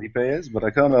where Felipe is, but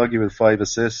I can't argue with 5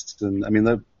 assists. And I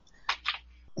mean,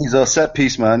 he's our set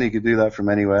piece man. He could do that from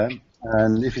anywhere.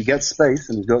 And if he gets space,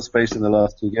 and he's got space in the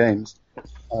last 2 games,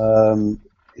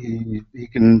 he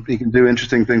can do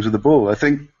interesting things with the ball. I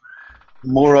think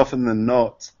more often than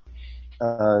not,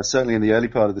 certainly in the early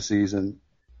part of the season,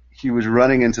 he was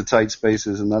running into tight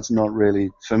spaces, and that's not really,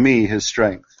 for me, his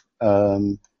strength.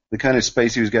 The kind of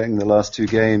space he was getting in the last 2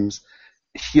 games,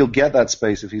 he'll get that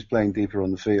space if he's playing deeper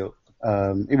on the field.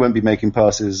 He won't be making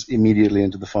passes immediately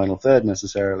into the final third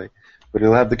necessarily, but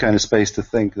he'll have the kind of space to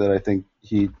think that I think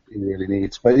he really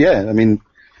needs. But yeah, I mean,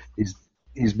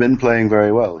 he's been playing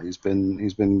very well. He's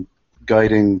been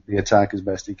guiding the attack as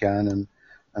best he can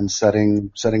and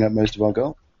setting up most of our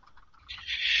goal.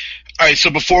 All right, so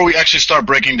before we actually start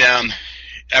breaking down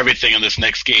everything in this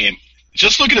next game,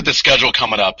 just looking at the schedule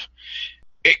coming up,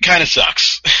 it kind of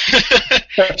sucks.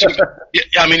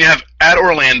 I mean, you have at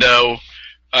Orlando,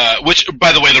 which,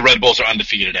 by the way, the Red Bulls are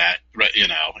undefeated at,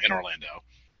 in Orlando.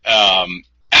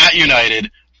 At United,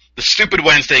 the stupid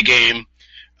Wednesday game,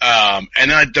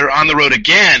 and then they're on the road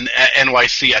again at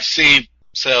NYCFC,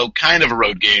 so kind of a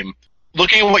road game.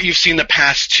 Looking at what you've seen the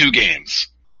past 2 games,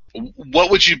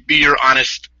 what would be your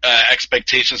honest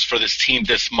expectations for this team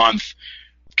this month,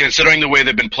 considering the way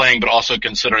they've been playing, but also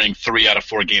considering 3 out of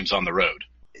 4 games on the road.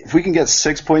 If we can get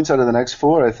 6 points out of the next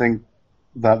 4, I think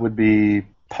that would be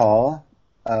par.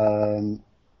 9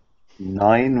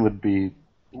 would be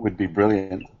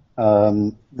brilliant.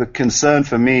 The concern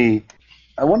for me,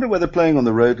 I wonder whether playing on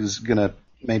the road is going to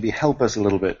maybe help us a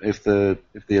little bit if the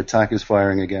attack is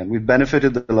firing again. We've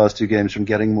benefited the last 2 games from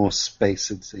getting more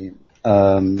space, it seems.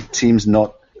 Teams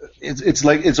not.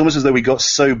 It's almost as though we got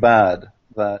so bad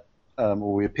that,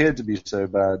 or we appeared to be so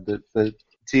bad that the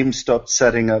teams stopped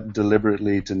setting up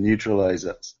deliberately to neutralize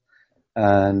us,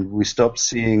 and we stopped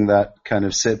seeing that kind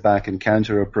of sit back and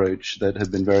counter approach that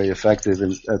had been very effective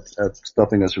at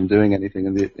stopping us from doing anything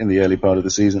in the early part of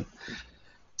the season.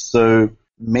 So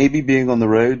maybe being on the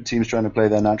road, teams trying to play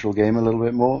their natural game a little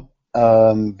bit more,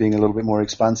 being a little bit more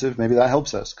expansive, maybe that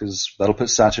helps us because that'll put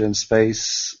Sacha in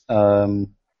space.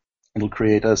 It'll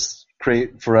create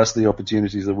for us the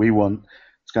opportunities that we want.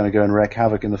 It's going to go and wreak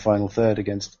havoc in the final third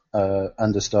against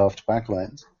understaffed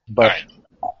backlines. But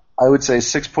I would say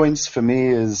 6 points for me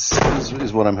is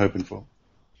what I'm hoping for.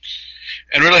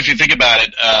 And really, if you think about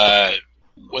it,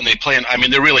 when they play,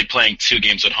 they're really playing 2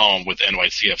 games at home with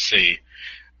NYCFC.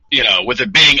 You know, with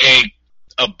it being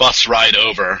a bus ride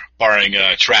over, barring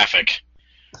traffic.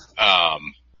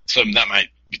 So that might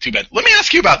be too bad. Let me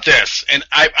ask you about this, and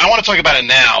I want to talk about it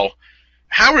now.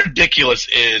 How ridiculous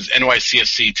is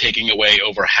NYCFC taking away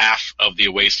over half of the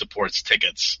away support's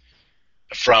tickets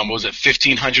from, was it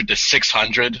 1,500 to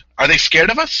 600? Are they scared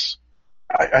of us?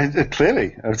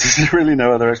 Clearly. There's really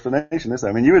no other explanation, is there?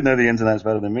 I mean, you would know the ins and outs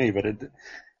better than me, but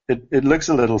it looks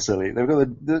a little silly.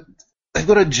 They've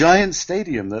got a giant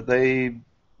stadium that they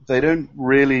don't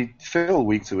really fill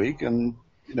week to week, and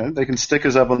they can stick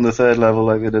us up on the 3rd level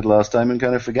like they did last time and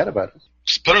kind of forget about it.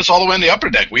 Just put us all the way in the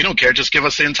upper deck. We don't care. Just give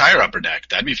us the entire upper deck.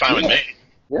 That'd be fine with me.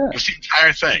 Yeah. Just the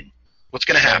entire thing. What's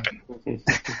going to happen?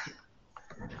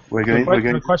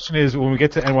 The question is, when we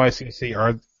get to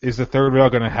NYCFC, is the 3rd rail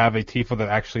going to have a tifo that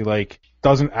actually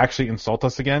doesn't actually insult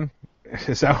us again?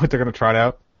 Is that what they're going to trot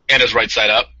out? And is right side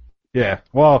up? Yeah.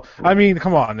 Well,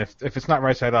 come on. If it's not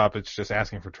right side up, it's just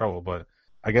asking for trouble. But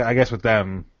I guess with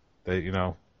them,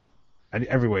 and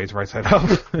every way it's right side up.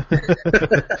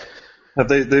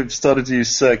 They've started to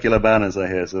use circular banners, I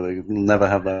hear, so they'll never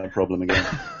have that problem again.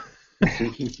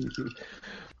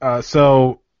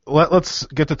 So let's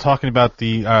get to talking about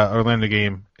the Orlando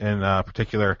game in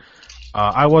particular.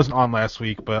 I wasn't on last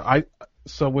week, but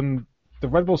so when the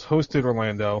Red Bulls hosted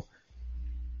Orlando,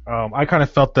 I kind of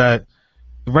felt that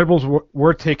the Red Bulls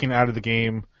were taken out of the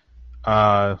game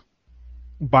by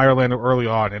Orlando early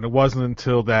on, and it wasn't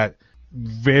until that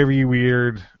very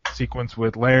weird sequence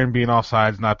with Larin being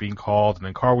offsides not being called, and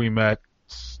then Carl met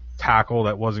tackle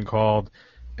that wasn't called,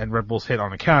 and Red Bulls hit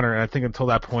on a counter. And I think until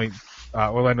that point,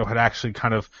 Orlando had actually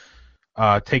kind of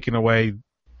taken away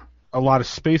a lot of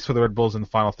space for the Red Bulls in the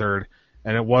final third,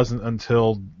 and it wasn't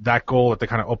until that goal that they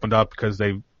kind of opened up because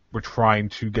they were trying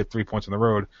to get 3 points on the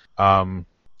road.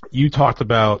 You talked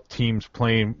about teams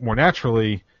playing more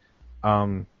naturally.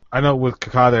 I know with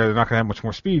Kaká there, they're not going to have much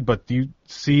more speed, but do you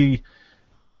see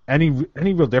any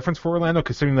real difference for Orlando,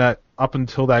 considering that up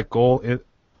until that goal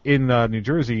in New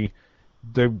Jersey,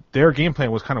 their game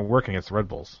plan was kind of working against the Red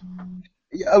Bulls?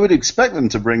 Yeah, I would expect them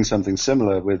to bring something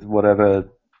similar with whatever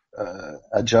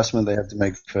adjustment they have to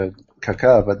make for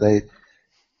Kaká, but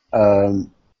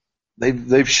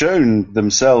they've shown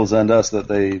themselves and us that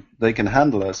they can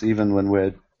handle us even when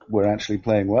we're actually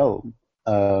playing well.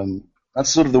 That's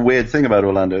sort of the weird thing about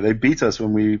Orlando. They beat us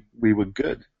when we were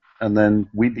good, and then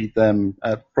we beat them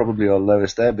at probably our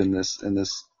lowest ebb in this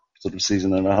sort of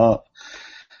season and a half.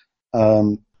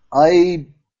 I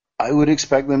would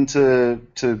expect them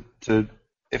to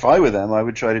if I were them, I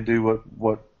would try to do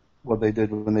what they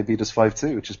did when they beat us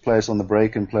 5-2, which is play us on the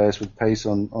break and play us with pace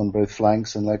on both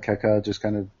flanks and let Kaká just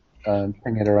kind of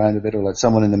ping it around a bit, or let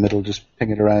someone in the middle just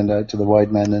ping it around out to the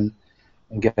wide men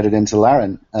and get it into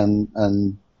Larin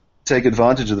and take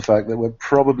advantage of the fact that we're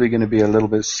probably going to be a little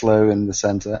bit slow in the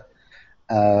centre.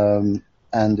 And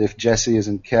if Jesse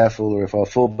isn't careful, or if our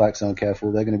fullbacks aren't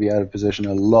careful, they're going to be out of position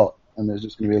a lot, and there's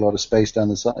just going to be a lot of space down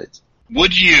the sides.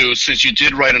 Would you, since you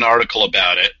did write an article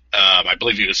about it, I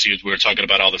believe we were talking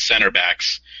about all the center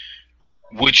backs,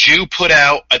 would you put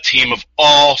out a team of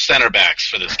all center backs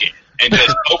for this game? And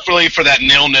just hopefully for that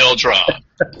 0-0 draw?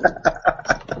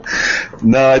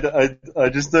 No, I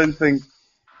just don't think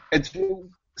it's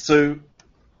so.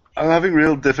 I'm having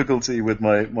real difficulty with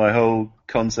my whole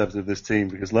concept of this team,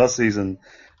 because last season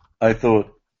I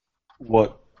thought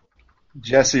what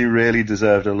Jesse really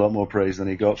deserved a lot more praise than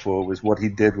he got for was what he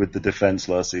did with the defense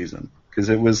last season, because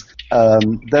it was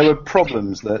there were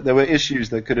problems, there were issues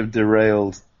that could have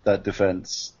derailed that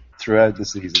defense throughout the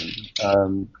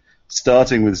season.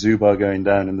 Starting with Zubar going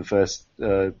down in the first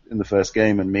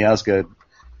game, and Miazga,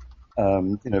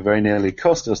 very nearly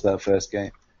cost us that first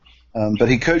game. But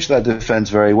he coached that defense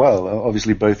very well,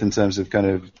 obviously both in terms of kind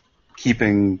of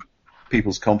keeping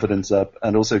people's confidence up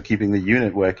and also keeping the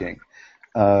unit working.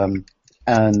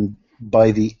 And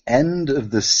by the end of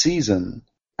the season,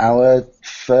 our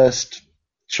first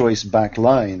choice back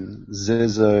line,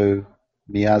 Zizzo,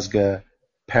 Miazga,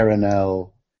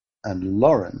 Perenelle, and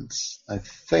Lawrence, I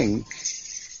think,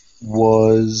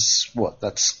 was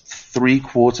that's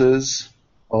 3/4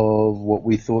 of what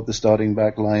we thought the starting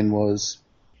back line was,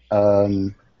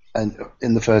 and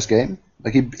in the first game.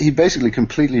 Like he basically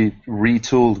completely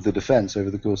retooled the defense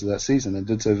over the course of that season and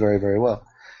did so very, very well.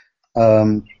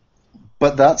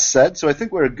 But that said, so I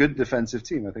think we're a good defensive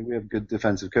team. I think we have good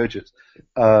defensive coaches.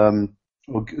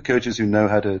 Coaches who know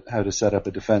how to set up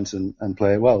a defense and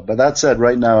play it well. But that said,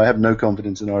 right now I have no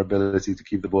confidence in our ability to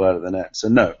keep the ball out of the net. So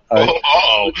no,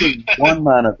 one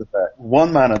man at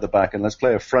the back, and let's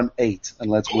play a front 8, and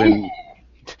let's win.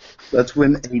 Let's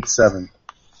win 8-7.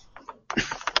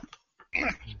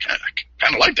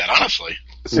 Kind of like that, honestly.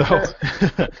 So,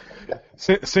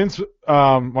 since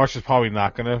Marsh is probably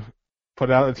not going to put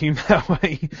out a team that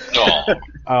way,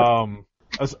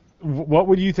 what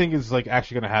would you think is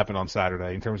actually going to happen on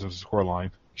Saturday in terms of the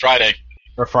scoreline? Friday.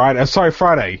 Friday.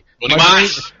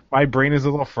 My brain is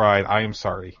a little fried. I am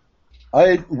sorry.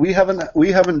 We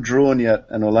haven't drawn yet,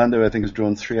 and Orlando I think has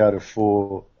drawn 3 out of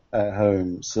 4 at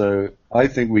home. So I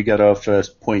think we get our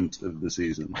first point of the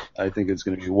season. I think it's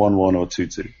going to be 1-1 or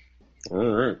 2-2. All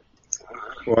right.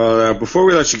 Well, before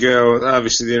we let you go,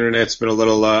 obviously the internet's been a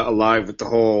little alive with the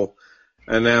whole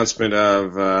announcement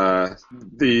of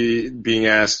being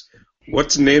asked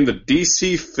what to name the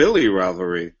DC Philly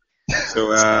rivalry.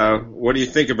 So, what do you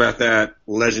think about that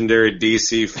legendary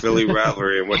DC Philly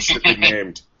rivalry, and what should it be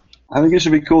named? I think it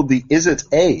should be called the Is It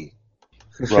A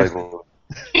rivalry.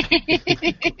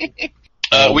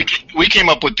 We came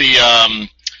up with the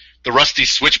Rusty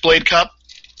Switchblade Cup.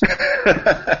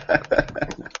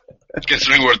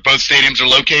 Considering where both stadiums are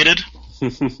located.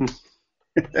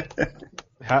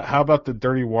 How about the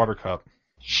Dirty Water Cup?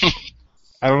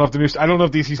 I don't know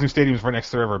if DC's new stadium is right next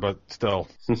to the river, but still.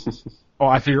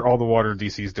 I figure all the water in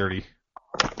DC is dirty.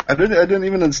 I don't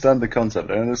even understand the concept.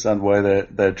 I don't understand why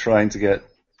they're trying to get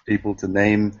people to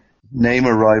name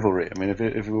a rivalry. I mean, if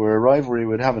it were a rivalry, it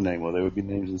would have a name, or there would be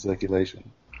names in circulation.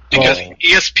 Because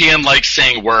ESPN likes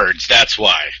saying words, that's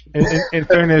why. In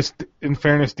fairness,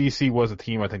 DC was a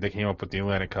team I think that came up with the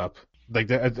Atlantic Cup. I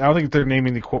don't think they're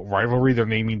naming the quote rivalry; they're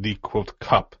naming the quote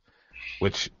cup,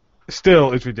 which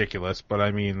still is ridiculous. But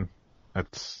I mean,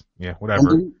 that's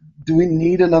whatever. Do we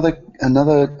need another? I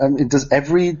mean, does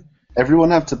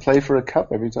everyone have to play for a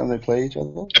cup every time they play each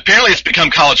other? Apparently, it's become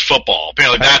college football.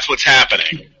 Apparently, that's what's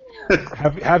happening.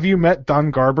 Have you met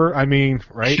Don Garber? I mean,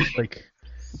 right?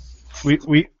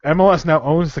 We MLS now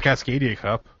owns the Cascadia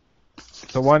Cup,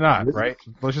 so why not, right?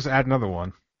 Let's just add another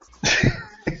one.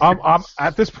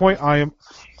 At this point, I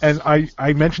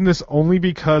mention this only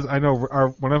because I know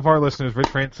one of our listeners,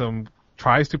 Rich Ransom,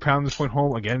 tries to pound this point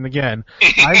home again and again.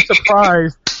 I'm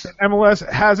surprised that MLS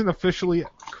hasn't officially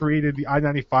created the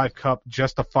I-95 Cup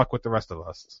just to fuck with the rest of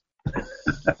us. The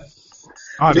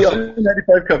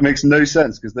I-95 Cup makes no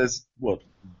sense because there's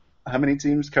how many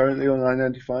teams currently on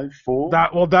I-95? 4?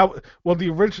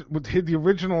 The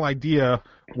original idea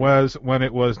was when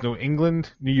it was New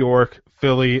England, New York,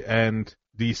 Philly, and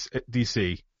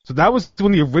DC. So that was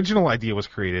when the original idea was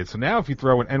created. So now if you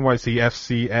throw in NYC,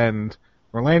 FC, and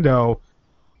Orlando,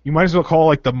 you might as well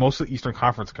call the mostly Eastern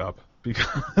Conference Cup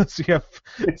because you have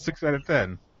 6 out of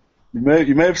 10.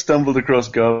 You may have stumbled across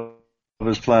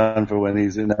Garber's plan for when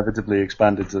he's inevitably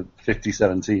expanded to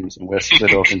 57 teams and we're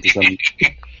split off into some.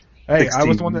 Hey, I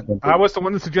was the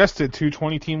one that suggested 2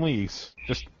 20-team leagues.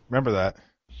 Just remember that.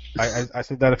 I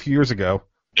said that a few years ago.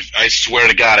 I swear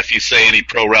to God, if you say any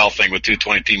pro-rel thing with 2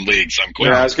 20-team leagues, I'm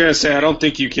quitting. Yeah, I was going to say, I don't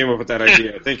think you came up with that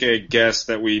idea. I think a guest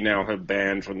that we now have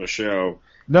banned from the show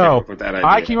came up with that idea.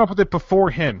 I came up with it before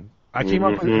him. I came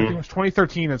up with it, I think it was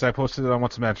 2013 as I posted it on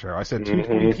What's Metro. I said 2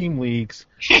 20-team leagues.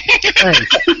 Hey,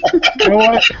 you know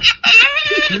what?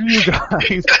 Screw you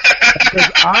guys.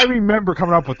 Because I remember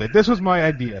coming up with it. This was my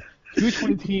idea. 2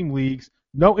 20-team leagues,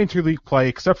 no interleague play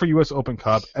except for U.S. Open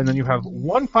Cup, and then you have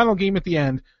one final game at the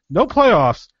end, no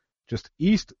playoffs, just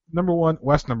East number 1,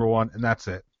 West number 1, and that's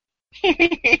it.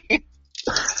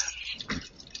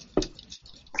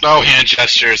 No hand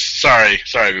gestures. Sorry,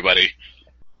 everybody.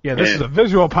 Yeah, this is a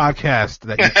visual podcast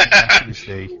that you can actually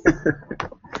see.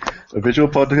 A visual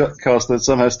podcast that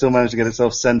somehow still managed to get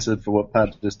itself censored for what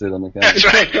Pat just did on the camera. That's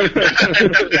right.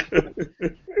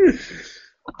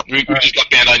 We just got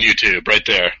banned on YouTube right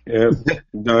there. Yep,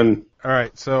 done. All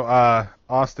right, so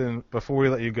Austin, before we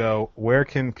let you go, where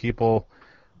can people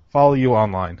follow you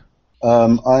online?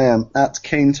 I am at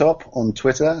CaneTop on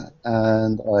Twitter,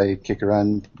 and I kick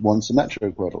around once a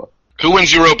Metro quite a lot. Who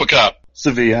wins Europa Cup?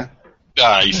 Sevilla.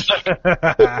 Nice. Ooh,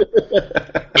 that's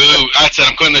it.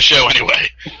 I'm quitting the show anyway.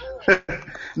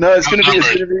 No, it's going to be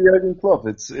Jurgen Klopp.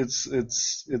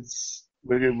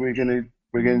 We're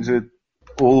going to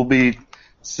all be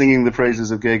singing the praises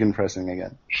of gegenpressing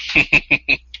again.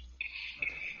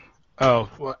 Oh,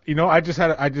 well, I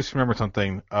just remembered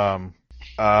something.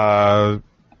 Red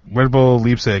Bull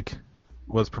Leipzig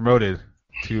was promoted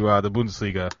to the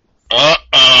Bundesliga.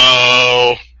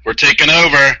 Uh-oh. We're taking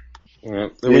over. Yeah,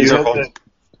 that means our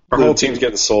whole team's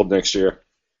getting sold next year.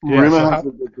 Yeah,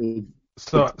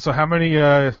 so how many?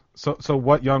 So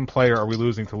what young player are we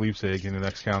losing to Leipzig in the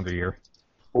next calendar year?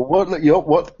 Well,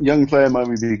 what young player might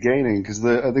we be gaining? Because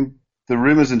I think the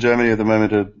rumors in Germany at the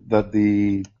moment are that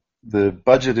the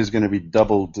budget is going to be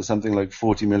doubled to something like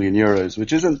 40 million euros,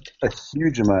 which isn't a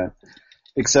huge amount,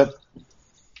 except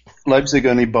Leipzig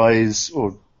only buys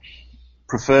or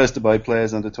prefers to buy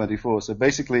players under 24. So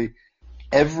basically,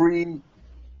 every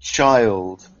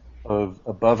child of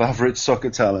above-average soccer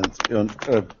talent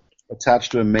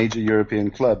attached to a major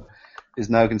European club is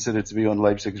now considered to be on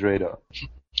Leipzig's radar.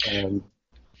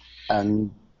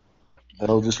 And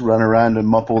they'll just run around and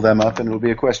mop all them up, and it'll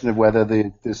be a question of whether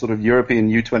the sort of European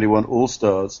U21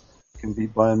 All-Stars can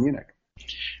beat Bayern Munich.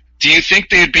 Do you think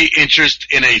they'd be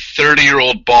interested in a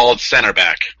 30-year-old bald center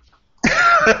back?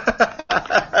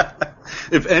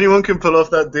 If anyone can pull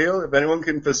off that deal, if anyone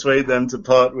can persuade them to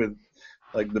part with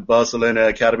like the Barcelona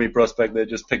academy prospect they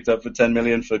just picked up for 10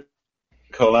 million for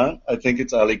Colan, I think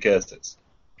it's Ali Kerstens.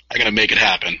 I'm going to make it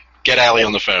happen. Get Ali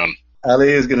on the phone. Ali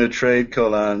is going to trade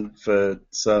Colan for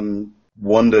some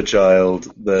wonder child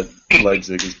that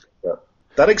Leipzig has picked up.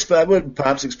 That would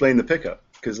perhaps explain the pickup,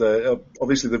 because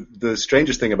obviously the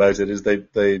strangest thing about it is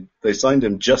they signed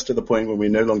him just to the point when we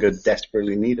no longer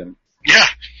desperately need him. Yeah.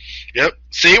 Yep.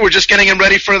 See, we're just getting him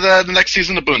ready for the next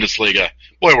season of Bundesliga.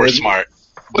 Boy, we're smart.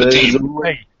 What a team.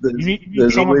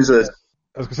 There's always a...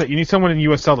 I was going to say, you need someone in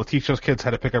USL to teach those kids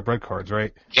how to pick up red cards,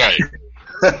 right? Right.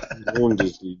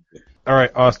 All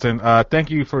right, Austin. Thank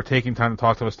you for taking time to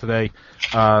talk to us today.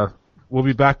 We'll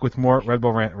be back with more Red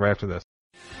Bull Rant right after this.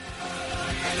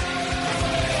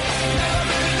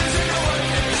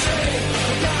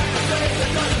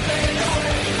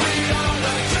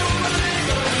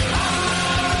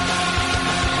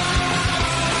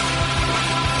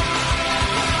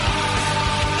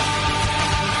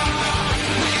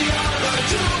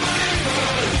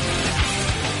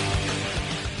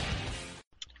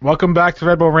 Welcome back to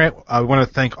Red Bull Rant. I want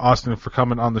to thank Austin for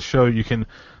coming on the show. You can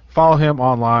follow him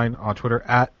online on Twitter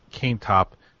at CaneTop,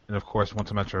 and of course,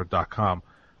 onceametro.com.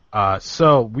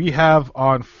 So we have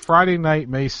on Friday night,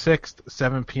 May 6th,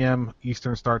 7 p.m.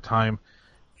 Eastern Start Time,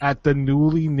 at the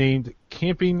newly named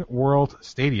Camping World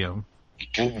Stadium.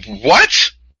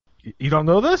 What? You don't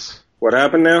know this? What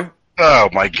happened now? Oh,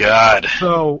 my God.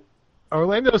 So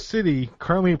Orlando City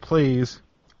currently plays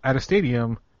at a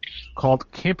stadium called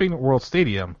Camping World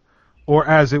Stadium, or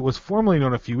as it was formerly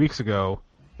known a few weeks ago,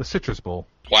 the Citrus Bowl.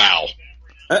 Wow.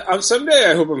 Someday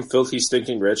I hope I'm filthy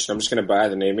stinking rich, and I'm just going to buy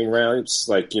the naming rights,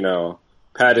 like,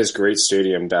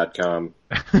 patisgreatstadium.com.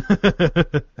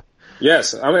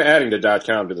 Yes, I'm adding the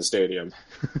 .com to the stadium.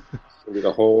 It'll be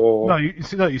the whole... No, you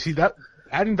see that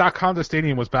adding .com to the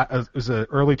stadium was an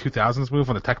early 2000s move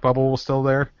when the tech bubble was still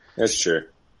there. That's true.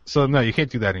 So no, you can't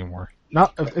do that anymore.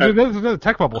 Not if there's another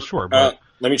tech bubble, sure, but...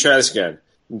 let me try this again.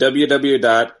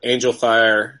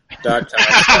 www.angelfire.com.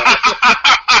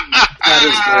 That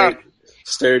is great.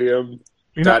 Stadium.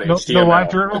 No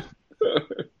live journal?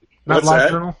 Not live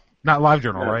journal? Not live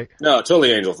journal, right? No,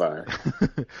 totally Angel Fire.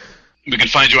 We can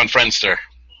find you on Friendster.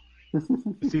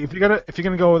 See, if you're gonna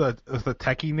go with a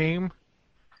techie name,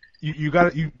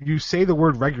 you say the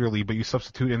word regularly, but you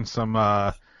substitute in some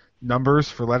numbers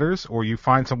for letters, or you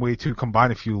find some way to combine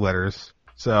a few letters.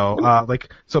 So,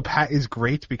 so Pat is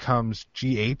Great becomes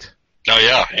G8. Oh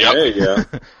yeah, yep. There you go.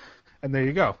 And there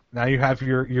you go. Now you have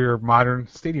your modern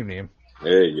stadium name.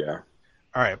 There you go.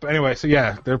 All right, but anyway, so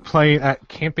yeah, they're playing at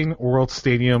Camping World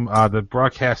Stadium. The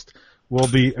broadcast will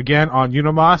be again on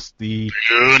Unimos, the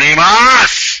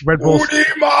Red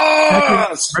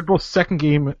Bull's second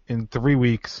game in 3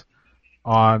 weeks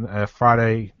on a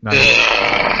Friday night.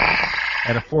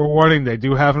 And a forewarning, they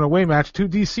do have an away match to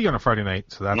DC on a Friday night,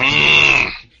 so that's...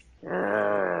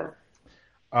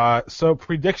 So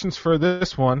predictions for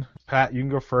this one, Pat, you can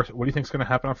go first. What do you think is going to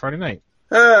happen on Friday night?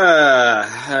 All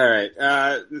right.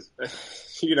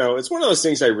 It's one of those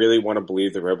things I really want to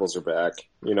believe the Rebels are back.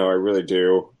 I really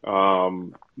do.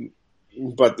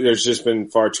 But there's just been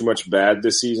far too much bad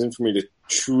this season for me to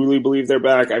truly believe they're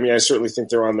back. I mean, I certainly think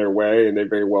they're on their way, and they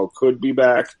very well could be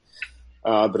back.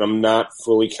 But I'm not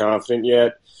fully confident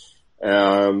yet.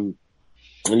 And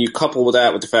you couple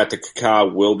that with the fact that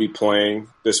Kaká will be playing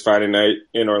this Friday night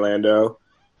in Orlando.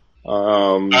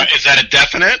 Is that a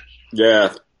definite?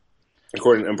 Yeah.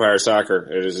 According to Empire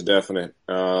Soccer, it is a definite.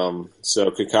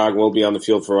 So Kaká will be on the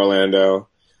field for Orlando.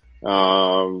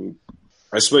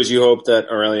 I suppose you hope that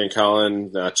Aurélien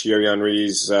Collin, Thierry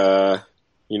Henry's,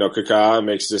 Kaká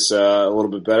makes this a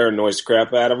little bit better and annoys the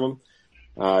crap out of him.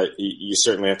 You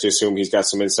certainly have to assume he's got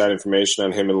some inside information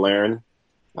on him and Larin.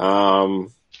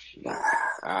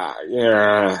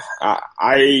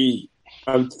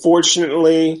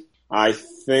 Unfortunately, I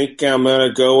think I'm going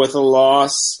to go with a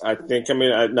loss. I think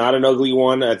not an ugly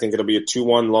one. I think it'll be a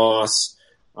 2-1 loss.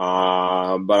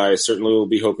 But I certainly will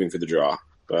be hoping for the draw.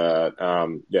 But,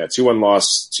 2-1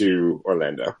 loss to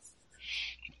Orlando.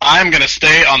 I'm going to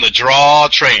stay on the draw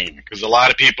train because a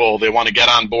lot of people, they want to get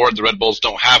on board. The Red Bulls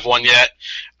don't have one yet.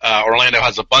 Orlando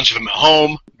has a bunch of them at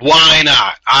home. Why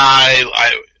not?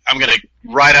 I'm going to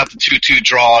ride out the 2-2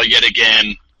 draw yet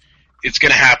again. It's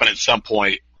going to happen at some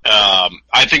point.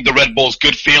 I think the Red Bulls'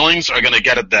 good feelings are going to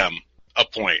get at them a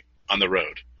point on the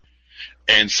road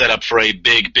and set up for a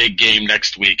big, big game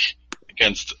next week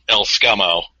against El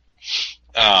Scummo.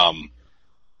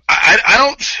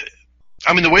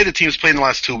 The way the team's played in the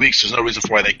last 2 weeks, there's no reason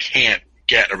for why they can't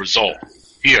get a result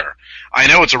here. I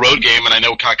know it's a road game, and I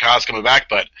know Kaká's coming back,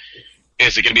 but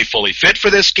is it going to be fully fit for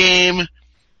this game?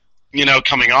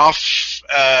 Coming off,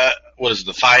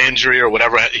 the thigh injury or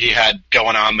whatever he had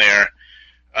going on there.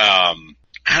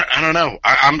 I don't know.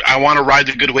 I want to ride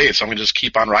the good wave, so I'm going to just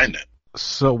keep on riding it.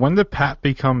 So when did Pat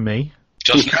become me?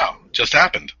 Just now. Just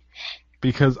happened.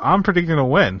 Because I'm predicting a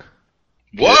win.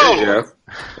 Whoa!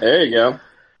 There you go.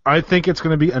 I think it's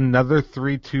going to be another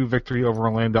 3-2 victory over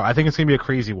Orlando. I think it's going to be a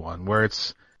crazy one where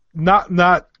it's not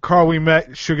Carl we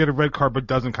met should get a red card but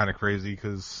doesn't kind of crazy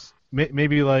because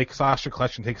maybe like Sasha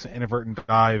Kleshin takes an inadvertent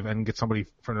dive and gets somebody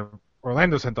from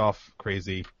Orlando sent off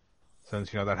crazy since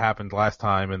that happened last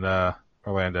time in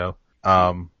Orlando.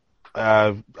 I'm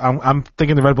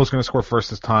thinking the Red Bulls going to score first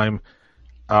this time,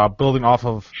 building off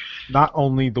of not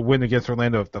only the win against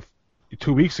Orlando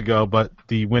 2 weeks ago but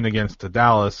the win against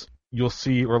Dallas. You'll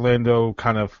see Orlando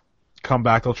kind of come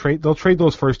back. They'll trade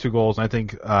those first 2 goals, and I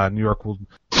think New York will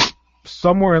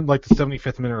somewhere in like the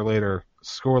 75th minute or later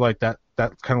score like that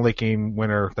kind of late game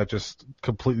winner that just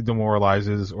completely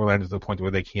demoralizes Orlando to the point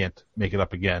where they can't make it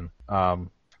up again.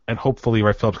 And hopefully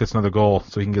Wright Phillips gets another goal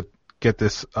so he can get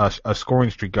this a scoring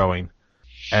streak going.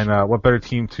 And what better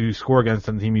team to score against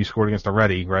than the team you scored against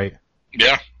already, right?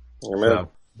 Yeah. So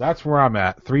that's where I'm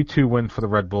at. 3-2 win for the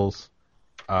Red Bulls.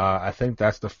 I think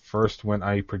that's the first win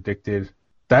I predicted.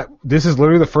 This is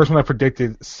literally the first one I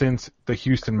predicted since the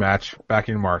Houston match back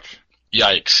in March.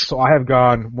 Yikes. So I have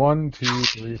gone 1, 2,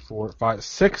 3, 4, 5,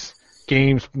 6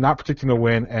 games not predicting a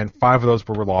win, and 5 of those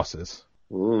were losses.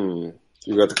 You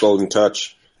got the golden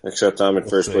touch, except I'm in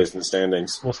first place in the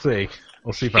standings. We'll see.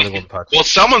 We'll see if I have the golden touch. Well,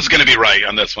 someone's going to be right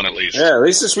on this one at least. Yeah, at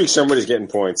least this week somebody's getting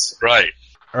points. Right.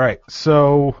 All right,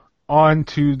 so on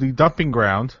to the dumping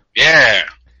ground. Yeah.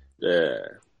 Yeah.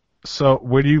 So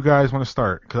where do you guys want to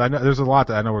start? Because I know there's a lot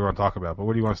that I know we're going to talk about, but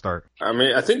where do you want to start?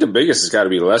 I think the biggest has got to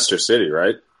be Leicester City,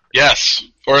 right? Yes.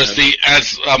 Or as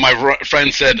my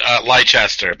friend said,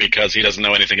 Leicester, because he doesn't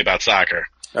know anything about soccer.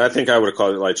 I think I would have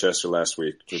called it Leicester last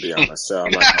week, to be honest. So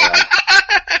I'm not gonna lie.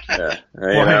 Yeah.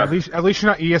 Well, hey, at least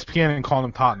you're not ESPN and calling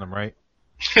them Tottenham, right?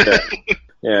 Yeah.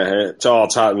 Yeah. To all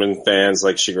Tottenham fans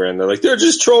like chagrin, they're like, they're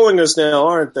just trolling us now,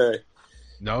 aren't they?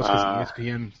 No, it's because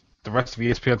ESPN. The rest of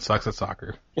ESPN sucks at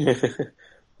soccer.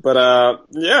 But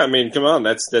come on,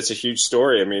 that's a huge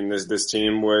story. I mean, this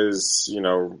team was,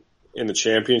 in the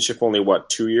championship only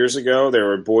 2 years ago. They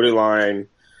were borderline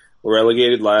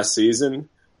relegated last season.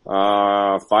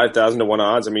 5,000 to 1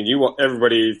 odds. I mean,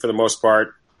 everybody for the most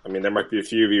part. I mean, there might be a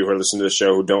few of you who are listening to the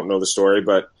show who don't know the story,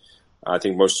 but I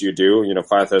think most of you do.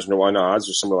 5,000 to 1 odds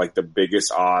are some of like the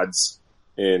biggest odds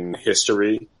in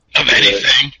history. Of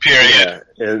anything, period.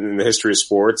 Yeah, in the history of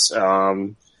sports.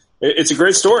 It's a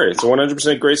great story. It's a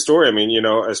 100% great story. I mean,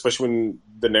 especially when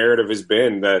the narrative has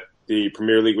been that the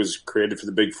Premier League was created for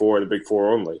the Big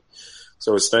Four only.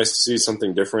 So it's nice to see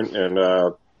something different and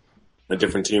a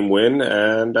different team win.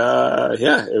 And,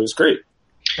 it was great.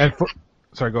 And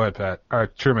sorry, go ahead, Pat. All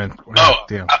right, Truman. I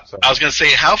was going to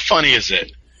say, how funny is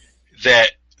it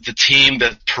that the team,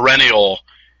 the perennial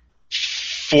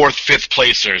 4th, 5th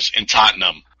placers in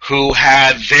Tottenham, who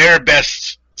had their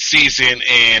best season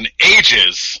in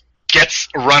ages, gets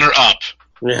runner-up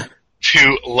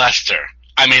to Leicester.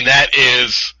 I mean,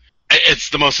 it's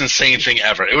the most insane thing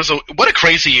ever. What a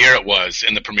crazy year it was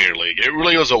in the Premier League. It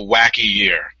really was a wacky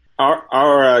year.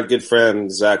 Our good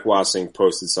friend Zach Wassing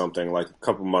posted something like a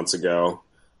couple months ago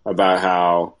about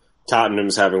how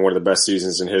Tottenham's having one of the best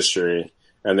seasons in history,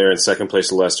 and they're in second place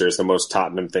to Leicester. It's the most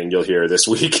Tottenham thing you'll hear this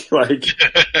week. Players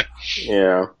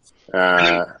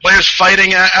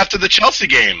fighting after the Chelsea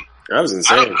game. That was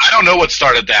insane. I don't know what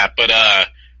started that, but a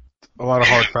lot of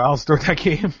hard fouls during that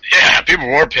game. Yeah, people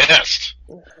were pissed.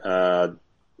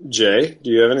 Jay,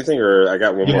 do you have anything, or I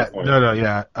got one more point?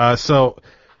 No. So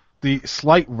the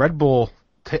slight Red Bull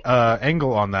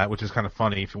angle on that, which is kind of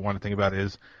funny if you want to think about it,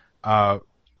 is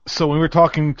so when we were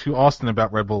talking to Austin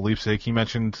about Red Bull Leipzig, he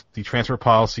mentioned the transfer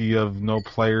policy of no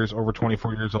players over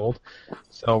 24 years old.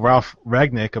 So Ralf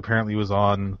Rangnick apparently who's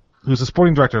the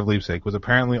sporting director of Leipzig, was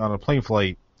apparently on a plane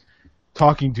flight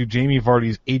talking to Jamie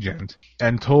Vardy's agent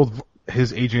and told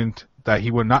his agent that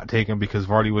he would not take him because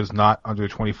Vardy was not under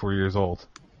 24 years old.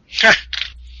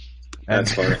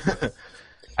 That's funny.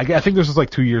 I think this was like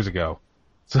 2 years ago.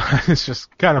 So it's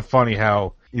just kind of funny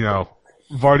how,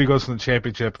 Vardy goes to the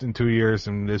championship in 2 years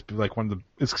and is like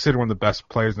it's considered one of the best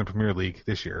players in the Premier League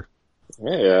this year.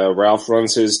 Yeah, Ralph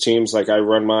runs his teams like I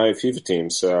run my FIFA team,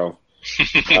 so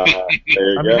there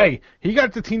you go. Hey, he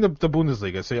got the team the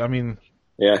Bundesliga, so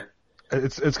yeah,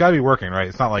 it's got to be working, right?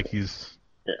 It's not like he's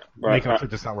making up for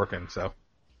just not working. So,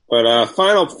 but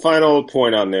final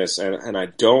point on this, and I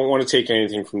don't want to take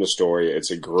anything from the story.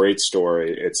 It's a great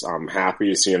story. I'm happy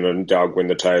to see an underdog win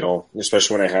the title,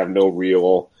 especially when I have no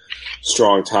real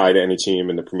strong tie to any team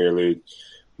in the Premier League.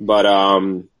 But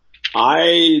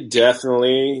I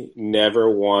definitely never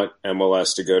want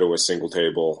MLS to go to a single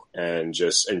table and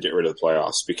get rid of the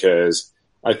playoffs, because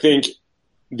I think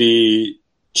the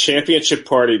championship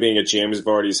party being at James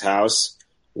Vardy's house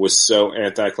was so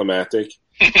anticlimactic.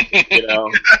 They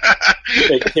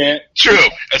can't. True,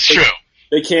 that's true.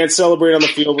 They can't celebrate on the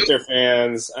field with their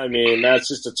fans. I mean, that's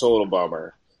just a total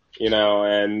bummer.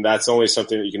 And that's only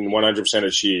something that you can 100%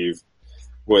 achieve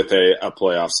with a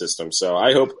playoff system. So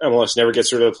I hope MLS never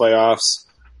gets rid of the playoffs.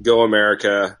 Go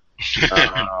America.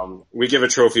 We give a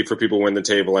trophy for people who win the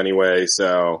table anyway.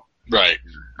 So right.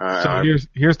 So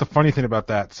here's the funny thing about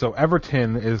that. So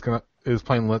Everton is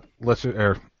playing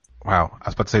Leicester. Wow, I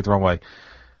was about to say it the wrong way.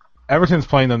 Everton's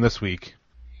playing them this week,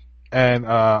 and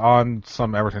on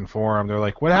some Everton forum, they're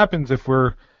like, "What happens if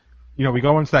we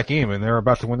go into that game and they're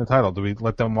about to win the title? Do we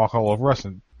let them walk all over us?"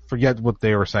 And forget what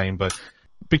they were saying, but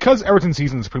because Everton's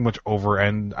season is pretty much over,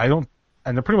 and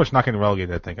they're pretty much not getting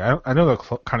relegated. I think I know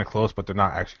they're kind of close, but they're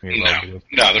not actually getting relegated.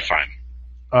 No, they're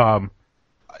fine.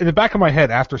 In the back of my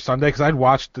head after Sunday, because I'd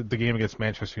watched the game against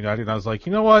Manchester United, and I was like,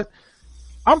 you know what?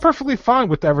 I'm perfectly fine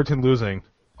with Everton losing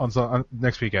on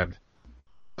next weekend,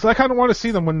 because I kind of want to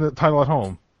see them win the title at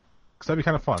home, because that'd be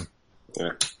kind of fun.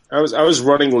 Yeah. I was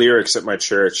running lyrics at my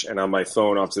church, and on my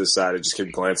phone off to the side, I just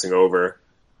kept glancing over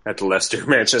at the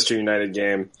Leicester-Manchester United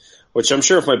game, which I'm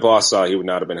sure if my boss saw, he would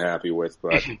not have been happy with,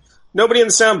 but nobody in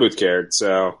the sound booth cared,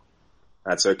 so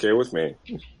that's okay with me.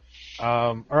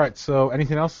 All right, so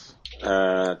anything else?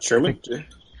 Truman?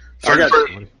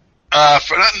 I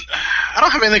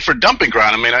don't have anything for Dumping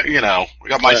Ground. I mean, we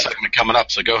got my segment coming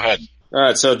up, so go ahead. All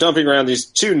right, so Dumping Ground, these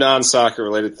two non-soccer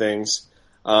related things.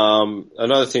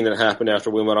 Another thing that happened after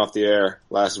we went off the air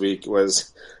last week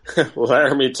was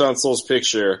Laramie Tunsil's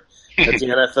picture at the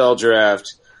NFL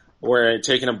draft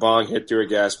taking a bong hit through a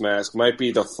gas mask might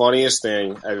be the funniest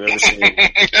thing I've ever seen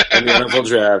in the NFL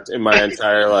draft in my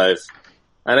entire life.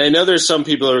 And I know there's some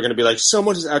people that are going to be like,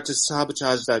 someone is out to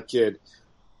sabotage that kid.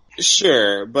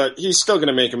 Sure, but he's still going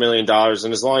to make $1 million,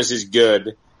 and as long as he's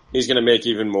good, he's going to make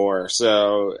even more.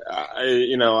 So,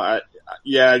 I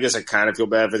guess I kind of feel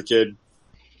bad for the kid,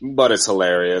 but it's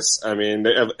hilarious. I mean,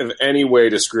 if any way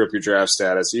to screw up your draft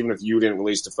status, even if you didn't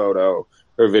release the photo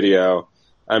or video,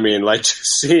 I mean, like,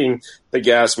 just seeing the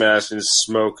gas mask and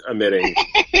smoke emitting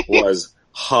was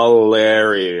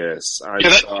hilarious. I'm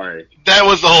sorry. That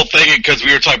was the whole thing, because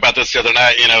we were talking about this the other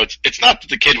night. It's not that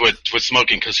the kid was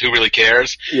smoking, because who really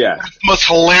cares? Yeah. That's the most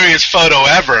hilarious photo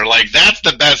ever. Like, that's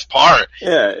the best part.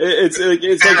 Yeah, it's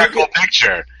like a cool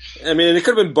picture. I mean, it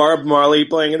could have been Bob Marley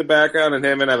playing in the background and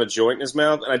him and have a joint in his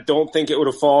mouth, and I don't think it would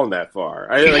have fallen that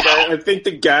far. I think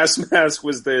the gas mask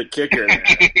was the kicker there.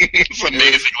 It's an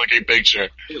amazing looking picture.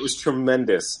 It was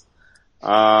tremendous.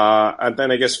 And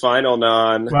then I guess final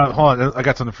non. Well, hold on, I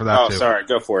got something for that too. Oh, sorry,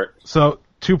 go for it. So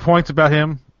 2 points about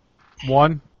him.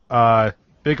 One,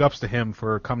 big ups to him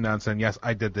for coming down and saying, yes,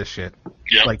 I did this shit.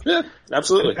 Yep. Like, yeah,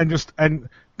 absolutely. And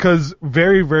because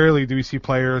very rarely do we see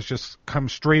players just come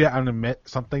straight out and admit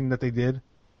something that they did.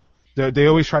 They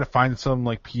always try to find some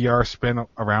like PR spin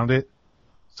around it.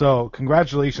 So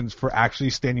congratulations for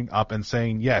actually standing up and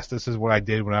saying, yes, this is what I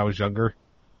did when I was younger.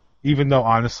 Even though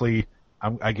honestly,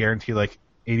 I guarantee like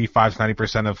 85 to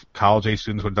 90% of college age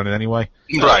students would have done it anyway.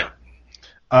 Right.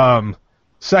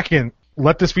 Second,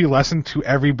 let this be a lesson to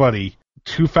everybody.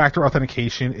 2-factor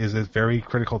authentication is a very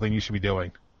critical thing you should be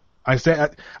doing. I say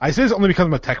this only because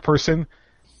I'm a tech person.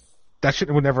 That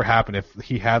shit would never happen if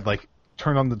he had like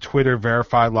turned on the Twitter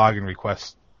verified login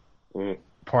request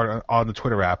part on the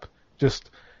Twitter app. Just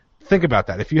think about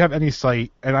that. If you have any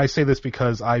site, and I say this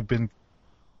because I'm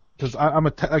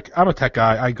a tech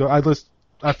guy.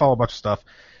 I follow a bunch of stuff.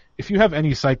 If you have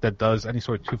any site that does any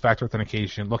sort of 2-factor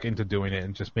authentication, look into doing it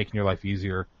and just making your life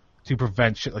easier to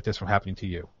prevent shit like this from happening to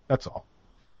you. That's all.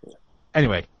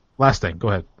 Anyway, last thing. Go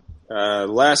ahead.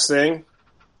 Last thing.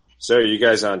 So, are you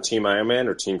guys on Team Iron Man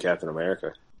or Team Captain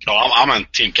America? Oh, I'm on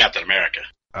Team Captain America.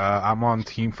 I'm on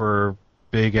team for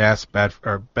big ass bad.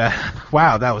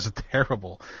 Wow, that was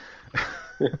terrible.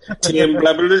 Team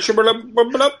blah, blah, blah, blah,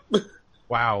 blah, blah.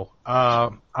 Wow.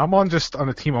 I'm on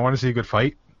a team. I want to see a good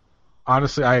fight.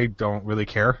 Honestly, I don't really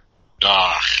care.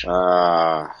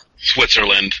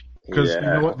 Switzerland. Because yeah. you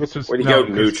know what? This was When you go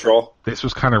neutral. This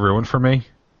was kind of ruined for me.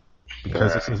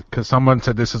 Because someone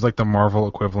said this is like the Marvel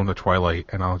equivalent of Twilight,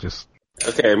 and I'll just...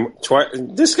 Okay,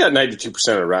 this got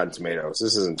 92% of Rotten Tomatoes.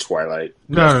 This isn't Twilight.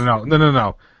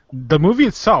 No. The movie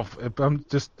itself,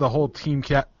 just the whole Team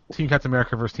Captain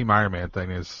America versus Team Iron Man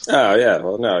thing is... Oh, yeah.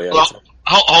 Well, no, yeah. Well,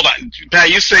 hold on. Pat,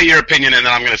 you say your opinion, and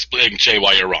then I'm going to split and say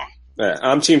why you're wrong. Yeah,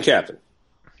 I'm Team Captain.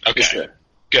 Okay,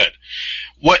 good.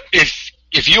 What if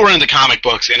you were into comic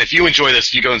books, and if you enjoy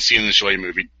this, you go and see and enjoy a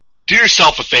movie, do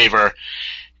yourself a favor...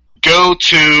 Go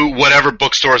to whatever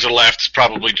bookstores are left, it's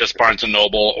probably just Barnes &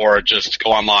 Noble, or just go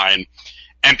online,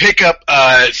 and pick up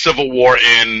Civil War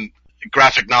in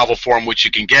graphic novel form, which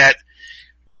you can get.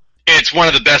 It's one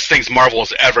of the best things Marvel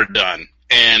has ever done,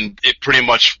 and it pretty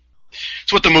much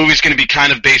it's what the movie's going to be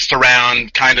kind of based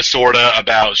around, kind of, sort of,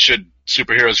 about should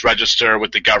superheroes register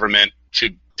with the government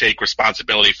to take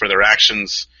responsibility for their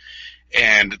actions.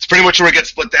 And it's pretty much where it gets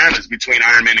split down is between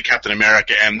Iron Man and Captain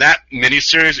America, and that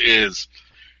miniseries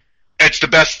it's the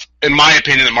best, in my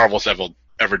opinion, that Marvel's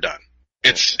ever done.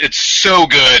 It's so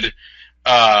good.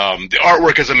 The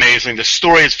artwork is amazing. The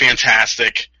story is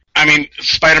fantastic. I mean,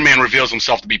 Spider-Man reveals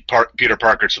himself to be Peter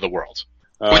Parker to the world,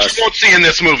 which you won't see in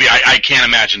this movie. I can't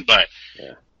imagine, but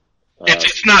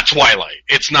it's not Twilight.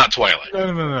 It's not Twilight.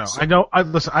 No.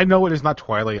 I know it is not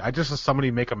Twilight. I just saw somebody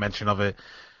make a mention of it,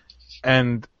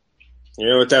 and you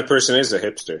know what that person is? A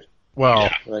hipster. Well,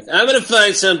 like, I'm going to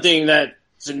find something that's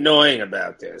annoying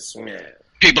about this. Yeah.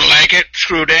 People like it.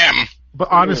 Screw them. But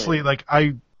honestly, like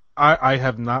I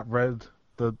have not read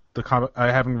the comic.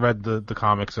 I haven't read the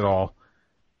comics at all.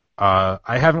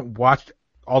 I haven't watched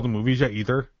all the movies yet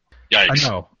either. Yikes. I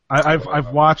know.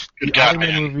 I've watched the Iron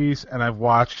Man movies and I've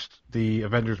watched the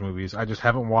Avengers movies. I just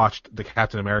haven't watched the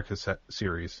Captain America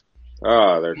series.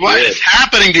 Oh, they're what good. is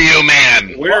happening to you,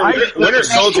 man? Winter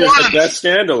Soldier is the best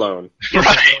standalone.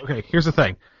 Right. Okay, here's the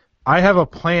thing. I have a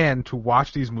plan to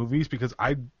watch these movies because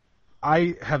I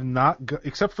have not,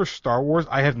 except for Star Wars,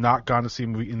 I have not gone to see a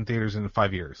movie in theaters in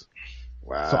 5 years.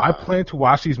 Wow. So I plan to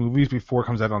watch these movies before it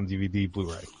comes out on DVD,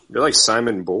 Blu-ray. You're like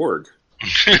Simon Borg.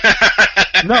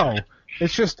 No,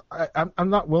 it's just I'm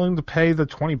not willing to pay the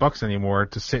 $20 anymore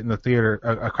to sit in the theater,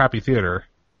 a crappy theater.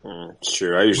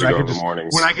 Sure, I usually go in the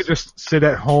mornings. When I could just sit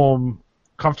at home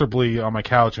comfortably on my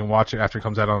couch and watch it after it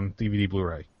comes out on DVD,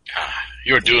 Blu-ray.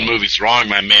 You're doing movies wrong,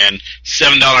 my man.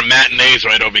 $7 matinees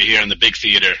right over here in the big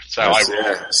theater. That's how I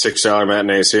roll. $6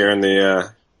 matinees here in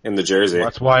the Jersey.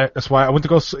 Well, that's why I went to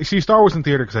go see Star Wars in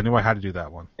theater because I knew I had to do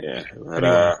that one. Yeah.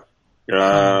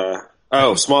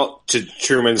 But, small to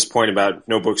Truman's point about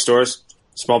no bookstores.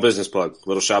 Small business plug.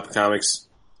 Little Shop of Comics,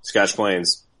 Scotch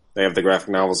Plains. They have the graphic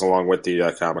novels along with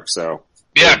the comics. So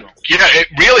yeah.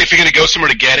 Really, if you're going to go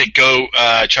somewhere to get it, go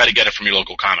try to get it from your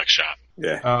local comic shop.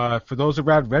 Yeah. For those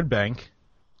around Red Bank,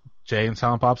 Jay and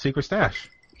Silent Bob's Secret Stash.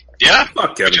 Yeah.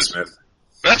 Fuck Kevin Smith.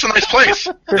 That's a nice place.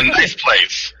 It's a nice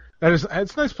place. It's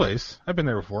a nice place. I've been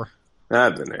there before.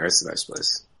 I've been there. It's a nice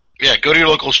place. Yeah, go to your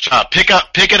local shop. Pick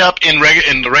it up in the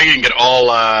regular and get all.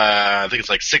 I think it's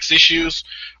like 6 issues,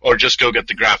 or just go get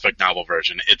the graphic novel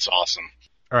version. It's awesome.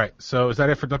 All right. So is that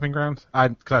it for Dumping Ground? I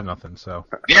have nothing. So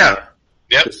yeah.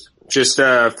 Yep. Just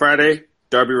Friday,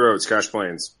 Derby Road, Scotch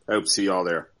Plains. I hope to see you all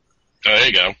there. Oh, there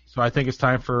you go. So I think it's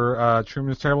time for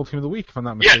Truman's Terrible Team of the Week, if I'm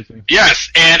not mistaken.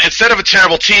 Yes, and instead of a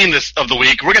terrible team of the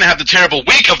week, we're going to have the terrible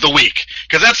week of the week,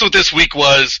 because that's what this week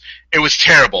was. It was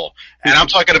terrible. And I'm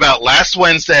talking about last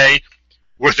Wednesday,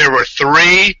 where there were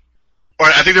three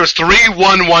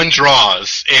 1-1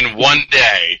 draws in one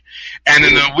day. And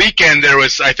in the weekend, there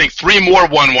was, I think, 3 more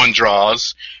 1-1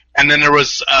 draws. And then there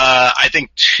was, I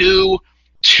think, 2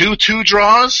 2-2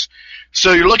 draws.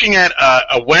 So you're looking at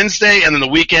a Wednesday, and then the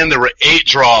weekend, there were 8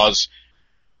 draws,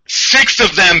 6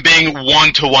 of them being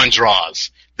 1-1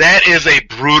 draws. That is a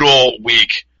brutal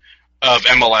week of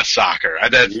MLS soccer.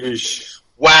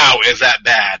 Wow, is that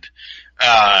bad?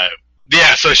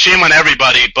 Yeah, so shame on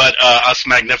everybody, but us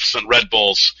magnificent Red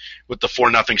Bulls with the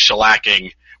 4-0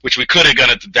 shellacking, which we could have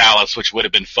gone to Dallas, which would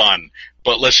have been fun.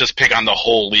 But let's just pick on the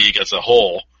whole league as a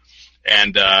whole.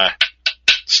 And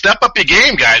step up your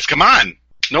game, guys. Come on.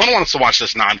 No one wants to watch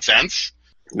this nonsense.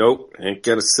 Nope, ain't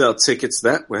gonna sell tickets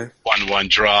that way. 1-1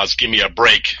 draws. Give me a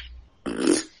break.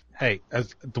 Hey,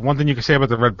 as the one thing you can say about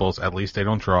the Red Bulls, at least they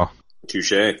don't draw.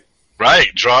 Touché. Right,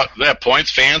 draw. Yeah,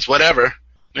 points, fans, whatever.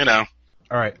 You know.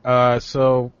 All right,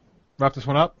 so wrap this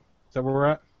one up. Is that where we're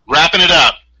at? Wrapping it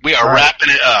up. We are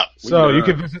wrapping it up. So you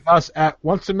can visit us at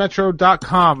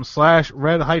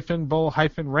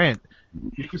onceinmetro.com/red-bull-rant.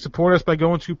 You can support us by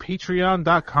going to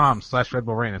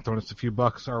patreon.com/redbullrant and throwing us a few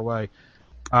bucks our way.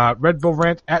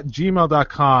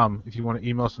 redbullrant@gmail.com if you want to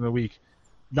email us in the week.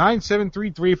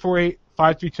 973-348-5329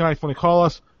 if you want to call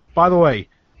us. By the way,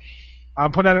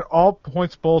 I'm putting out an all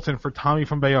points bulletin for Tommy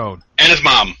from Bayonne. And his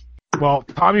mom. Well,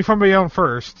 Tommy from Bayonne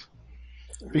first,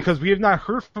 because we have not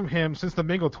heard from him since the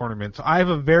bingo tournament. So I have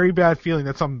a very bad feeling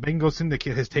that some bingo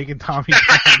syndicate has taken Tommy.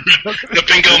 The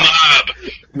bingo mob.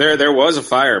 There was a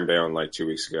fire in Bayonne like 2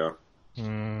 weeks ago.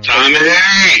 Tommy!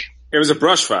 It was a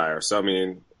brush fire, so I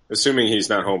mean, assuming he's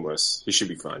not homeless, he should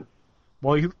be fine.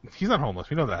 Well, he's not homeless.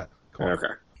 We know that.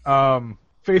 Okay.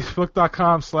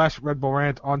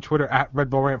 Facebook.com/RedBullRant, on Twitter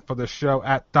 @RedBullRant for the show,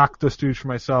 @DocTheStooge for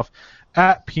myself,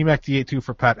 @PMAC8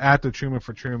 for Pat, @TheTruman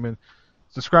for Truman.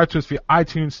 Subscribe to us via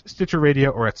iTunes, Stitcher Radio,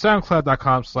 or at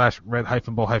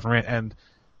SoundCloud.com/red-bull-rant. And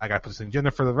I got to put this in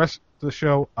agenda for the rest of the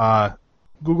show.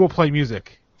 Google Play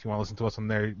Music. If you want to listen to us on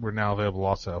there, we're now available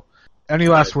also. Any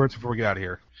last words before we get out of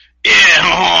here? Yeah,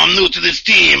 I'm new to this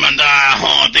team, and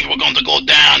I think we're going to go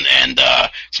down and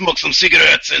smoke some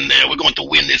cigarettes, and we're going to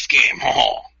win this game.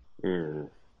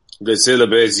 Let's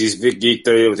celebrate this big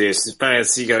victory with this fine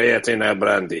cigarette and a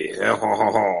brandy.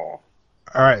 All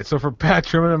right, so for Pat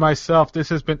Truman and myself, this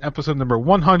has been episode number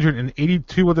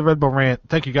 182 of the Red Bull Rant.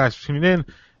 Thank you guys for tuning in,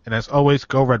 and as always,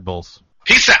 go Red Bulls.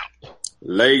 Peace out.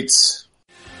 Lates.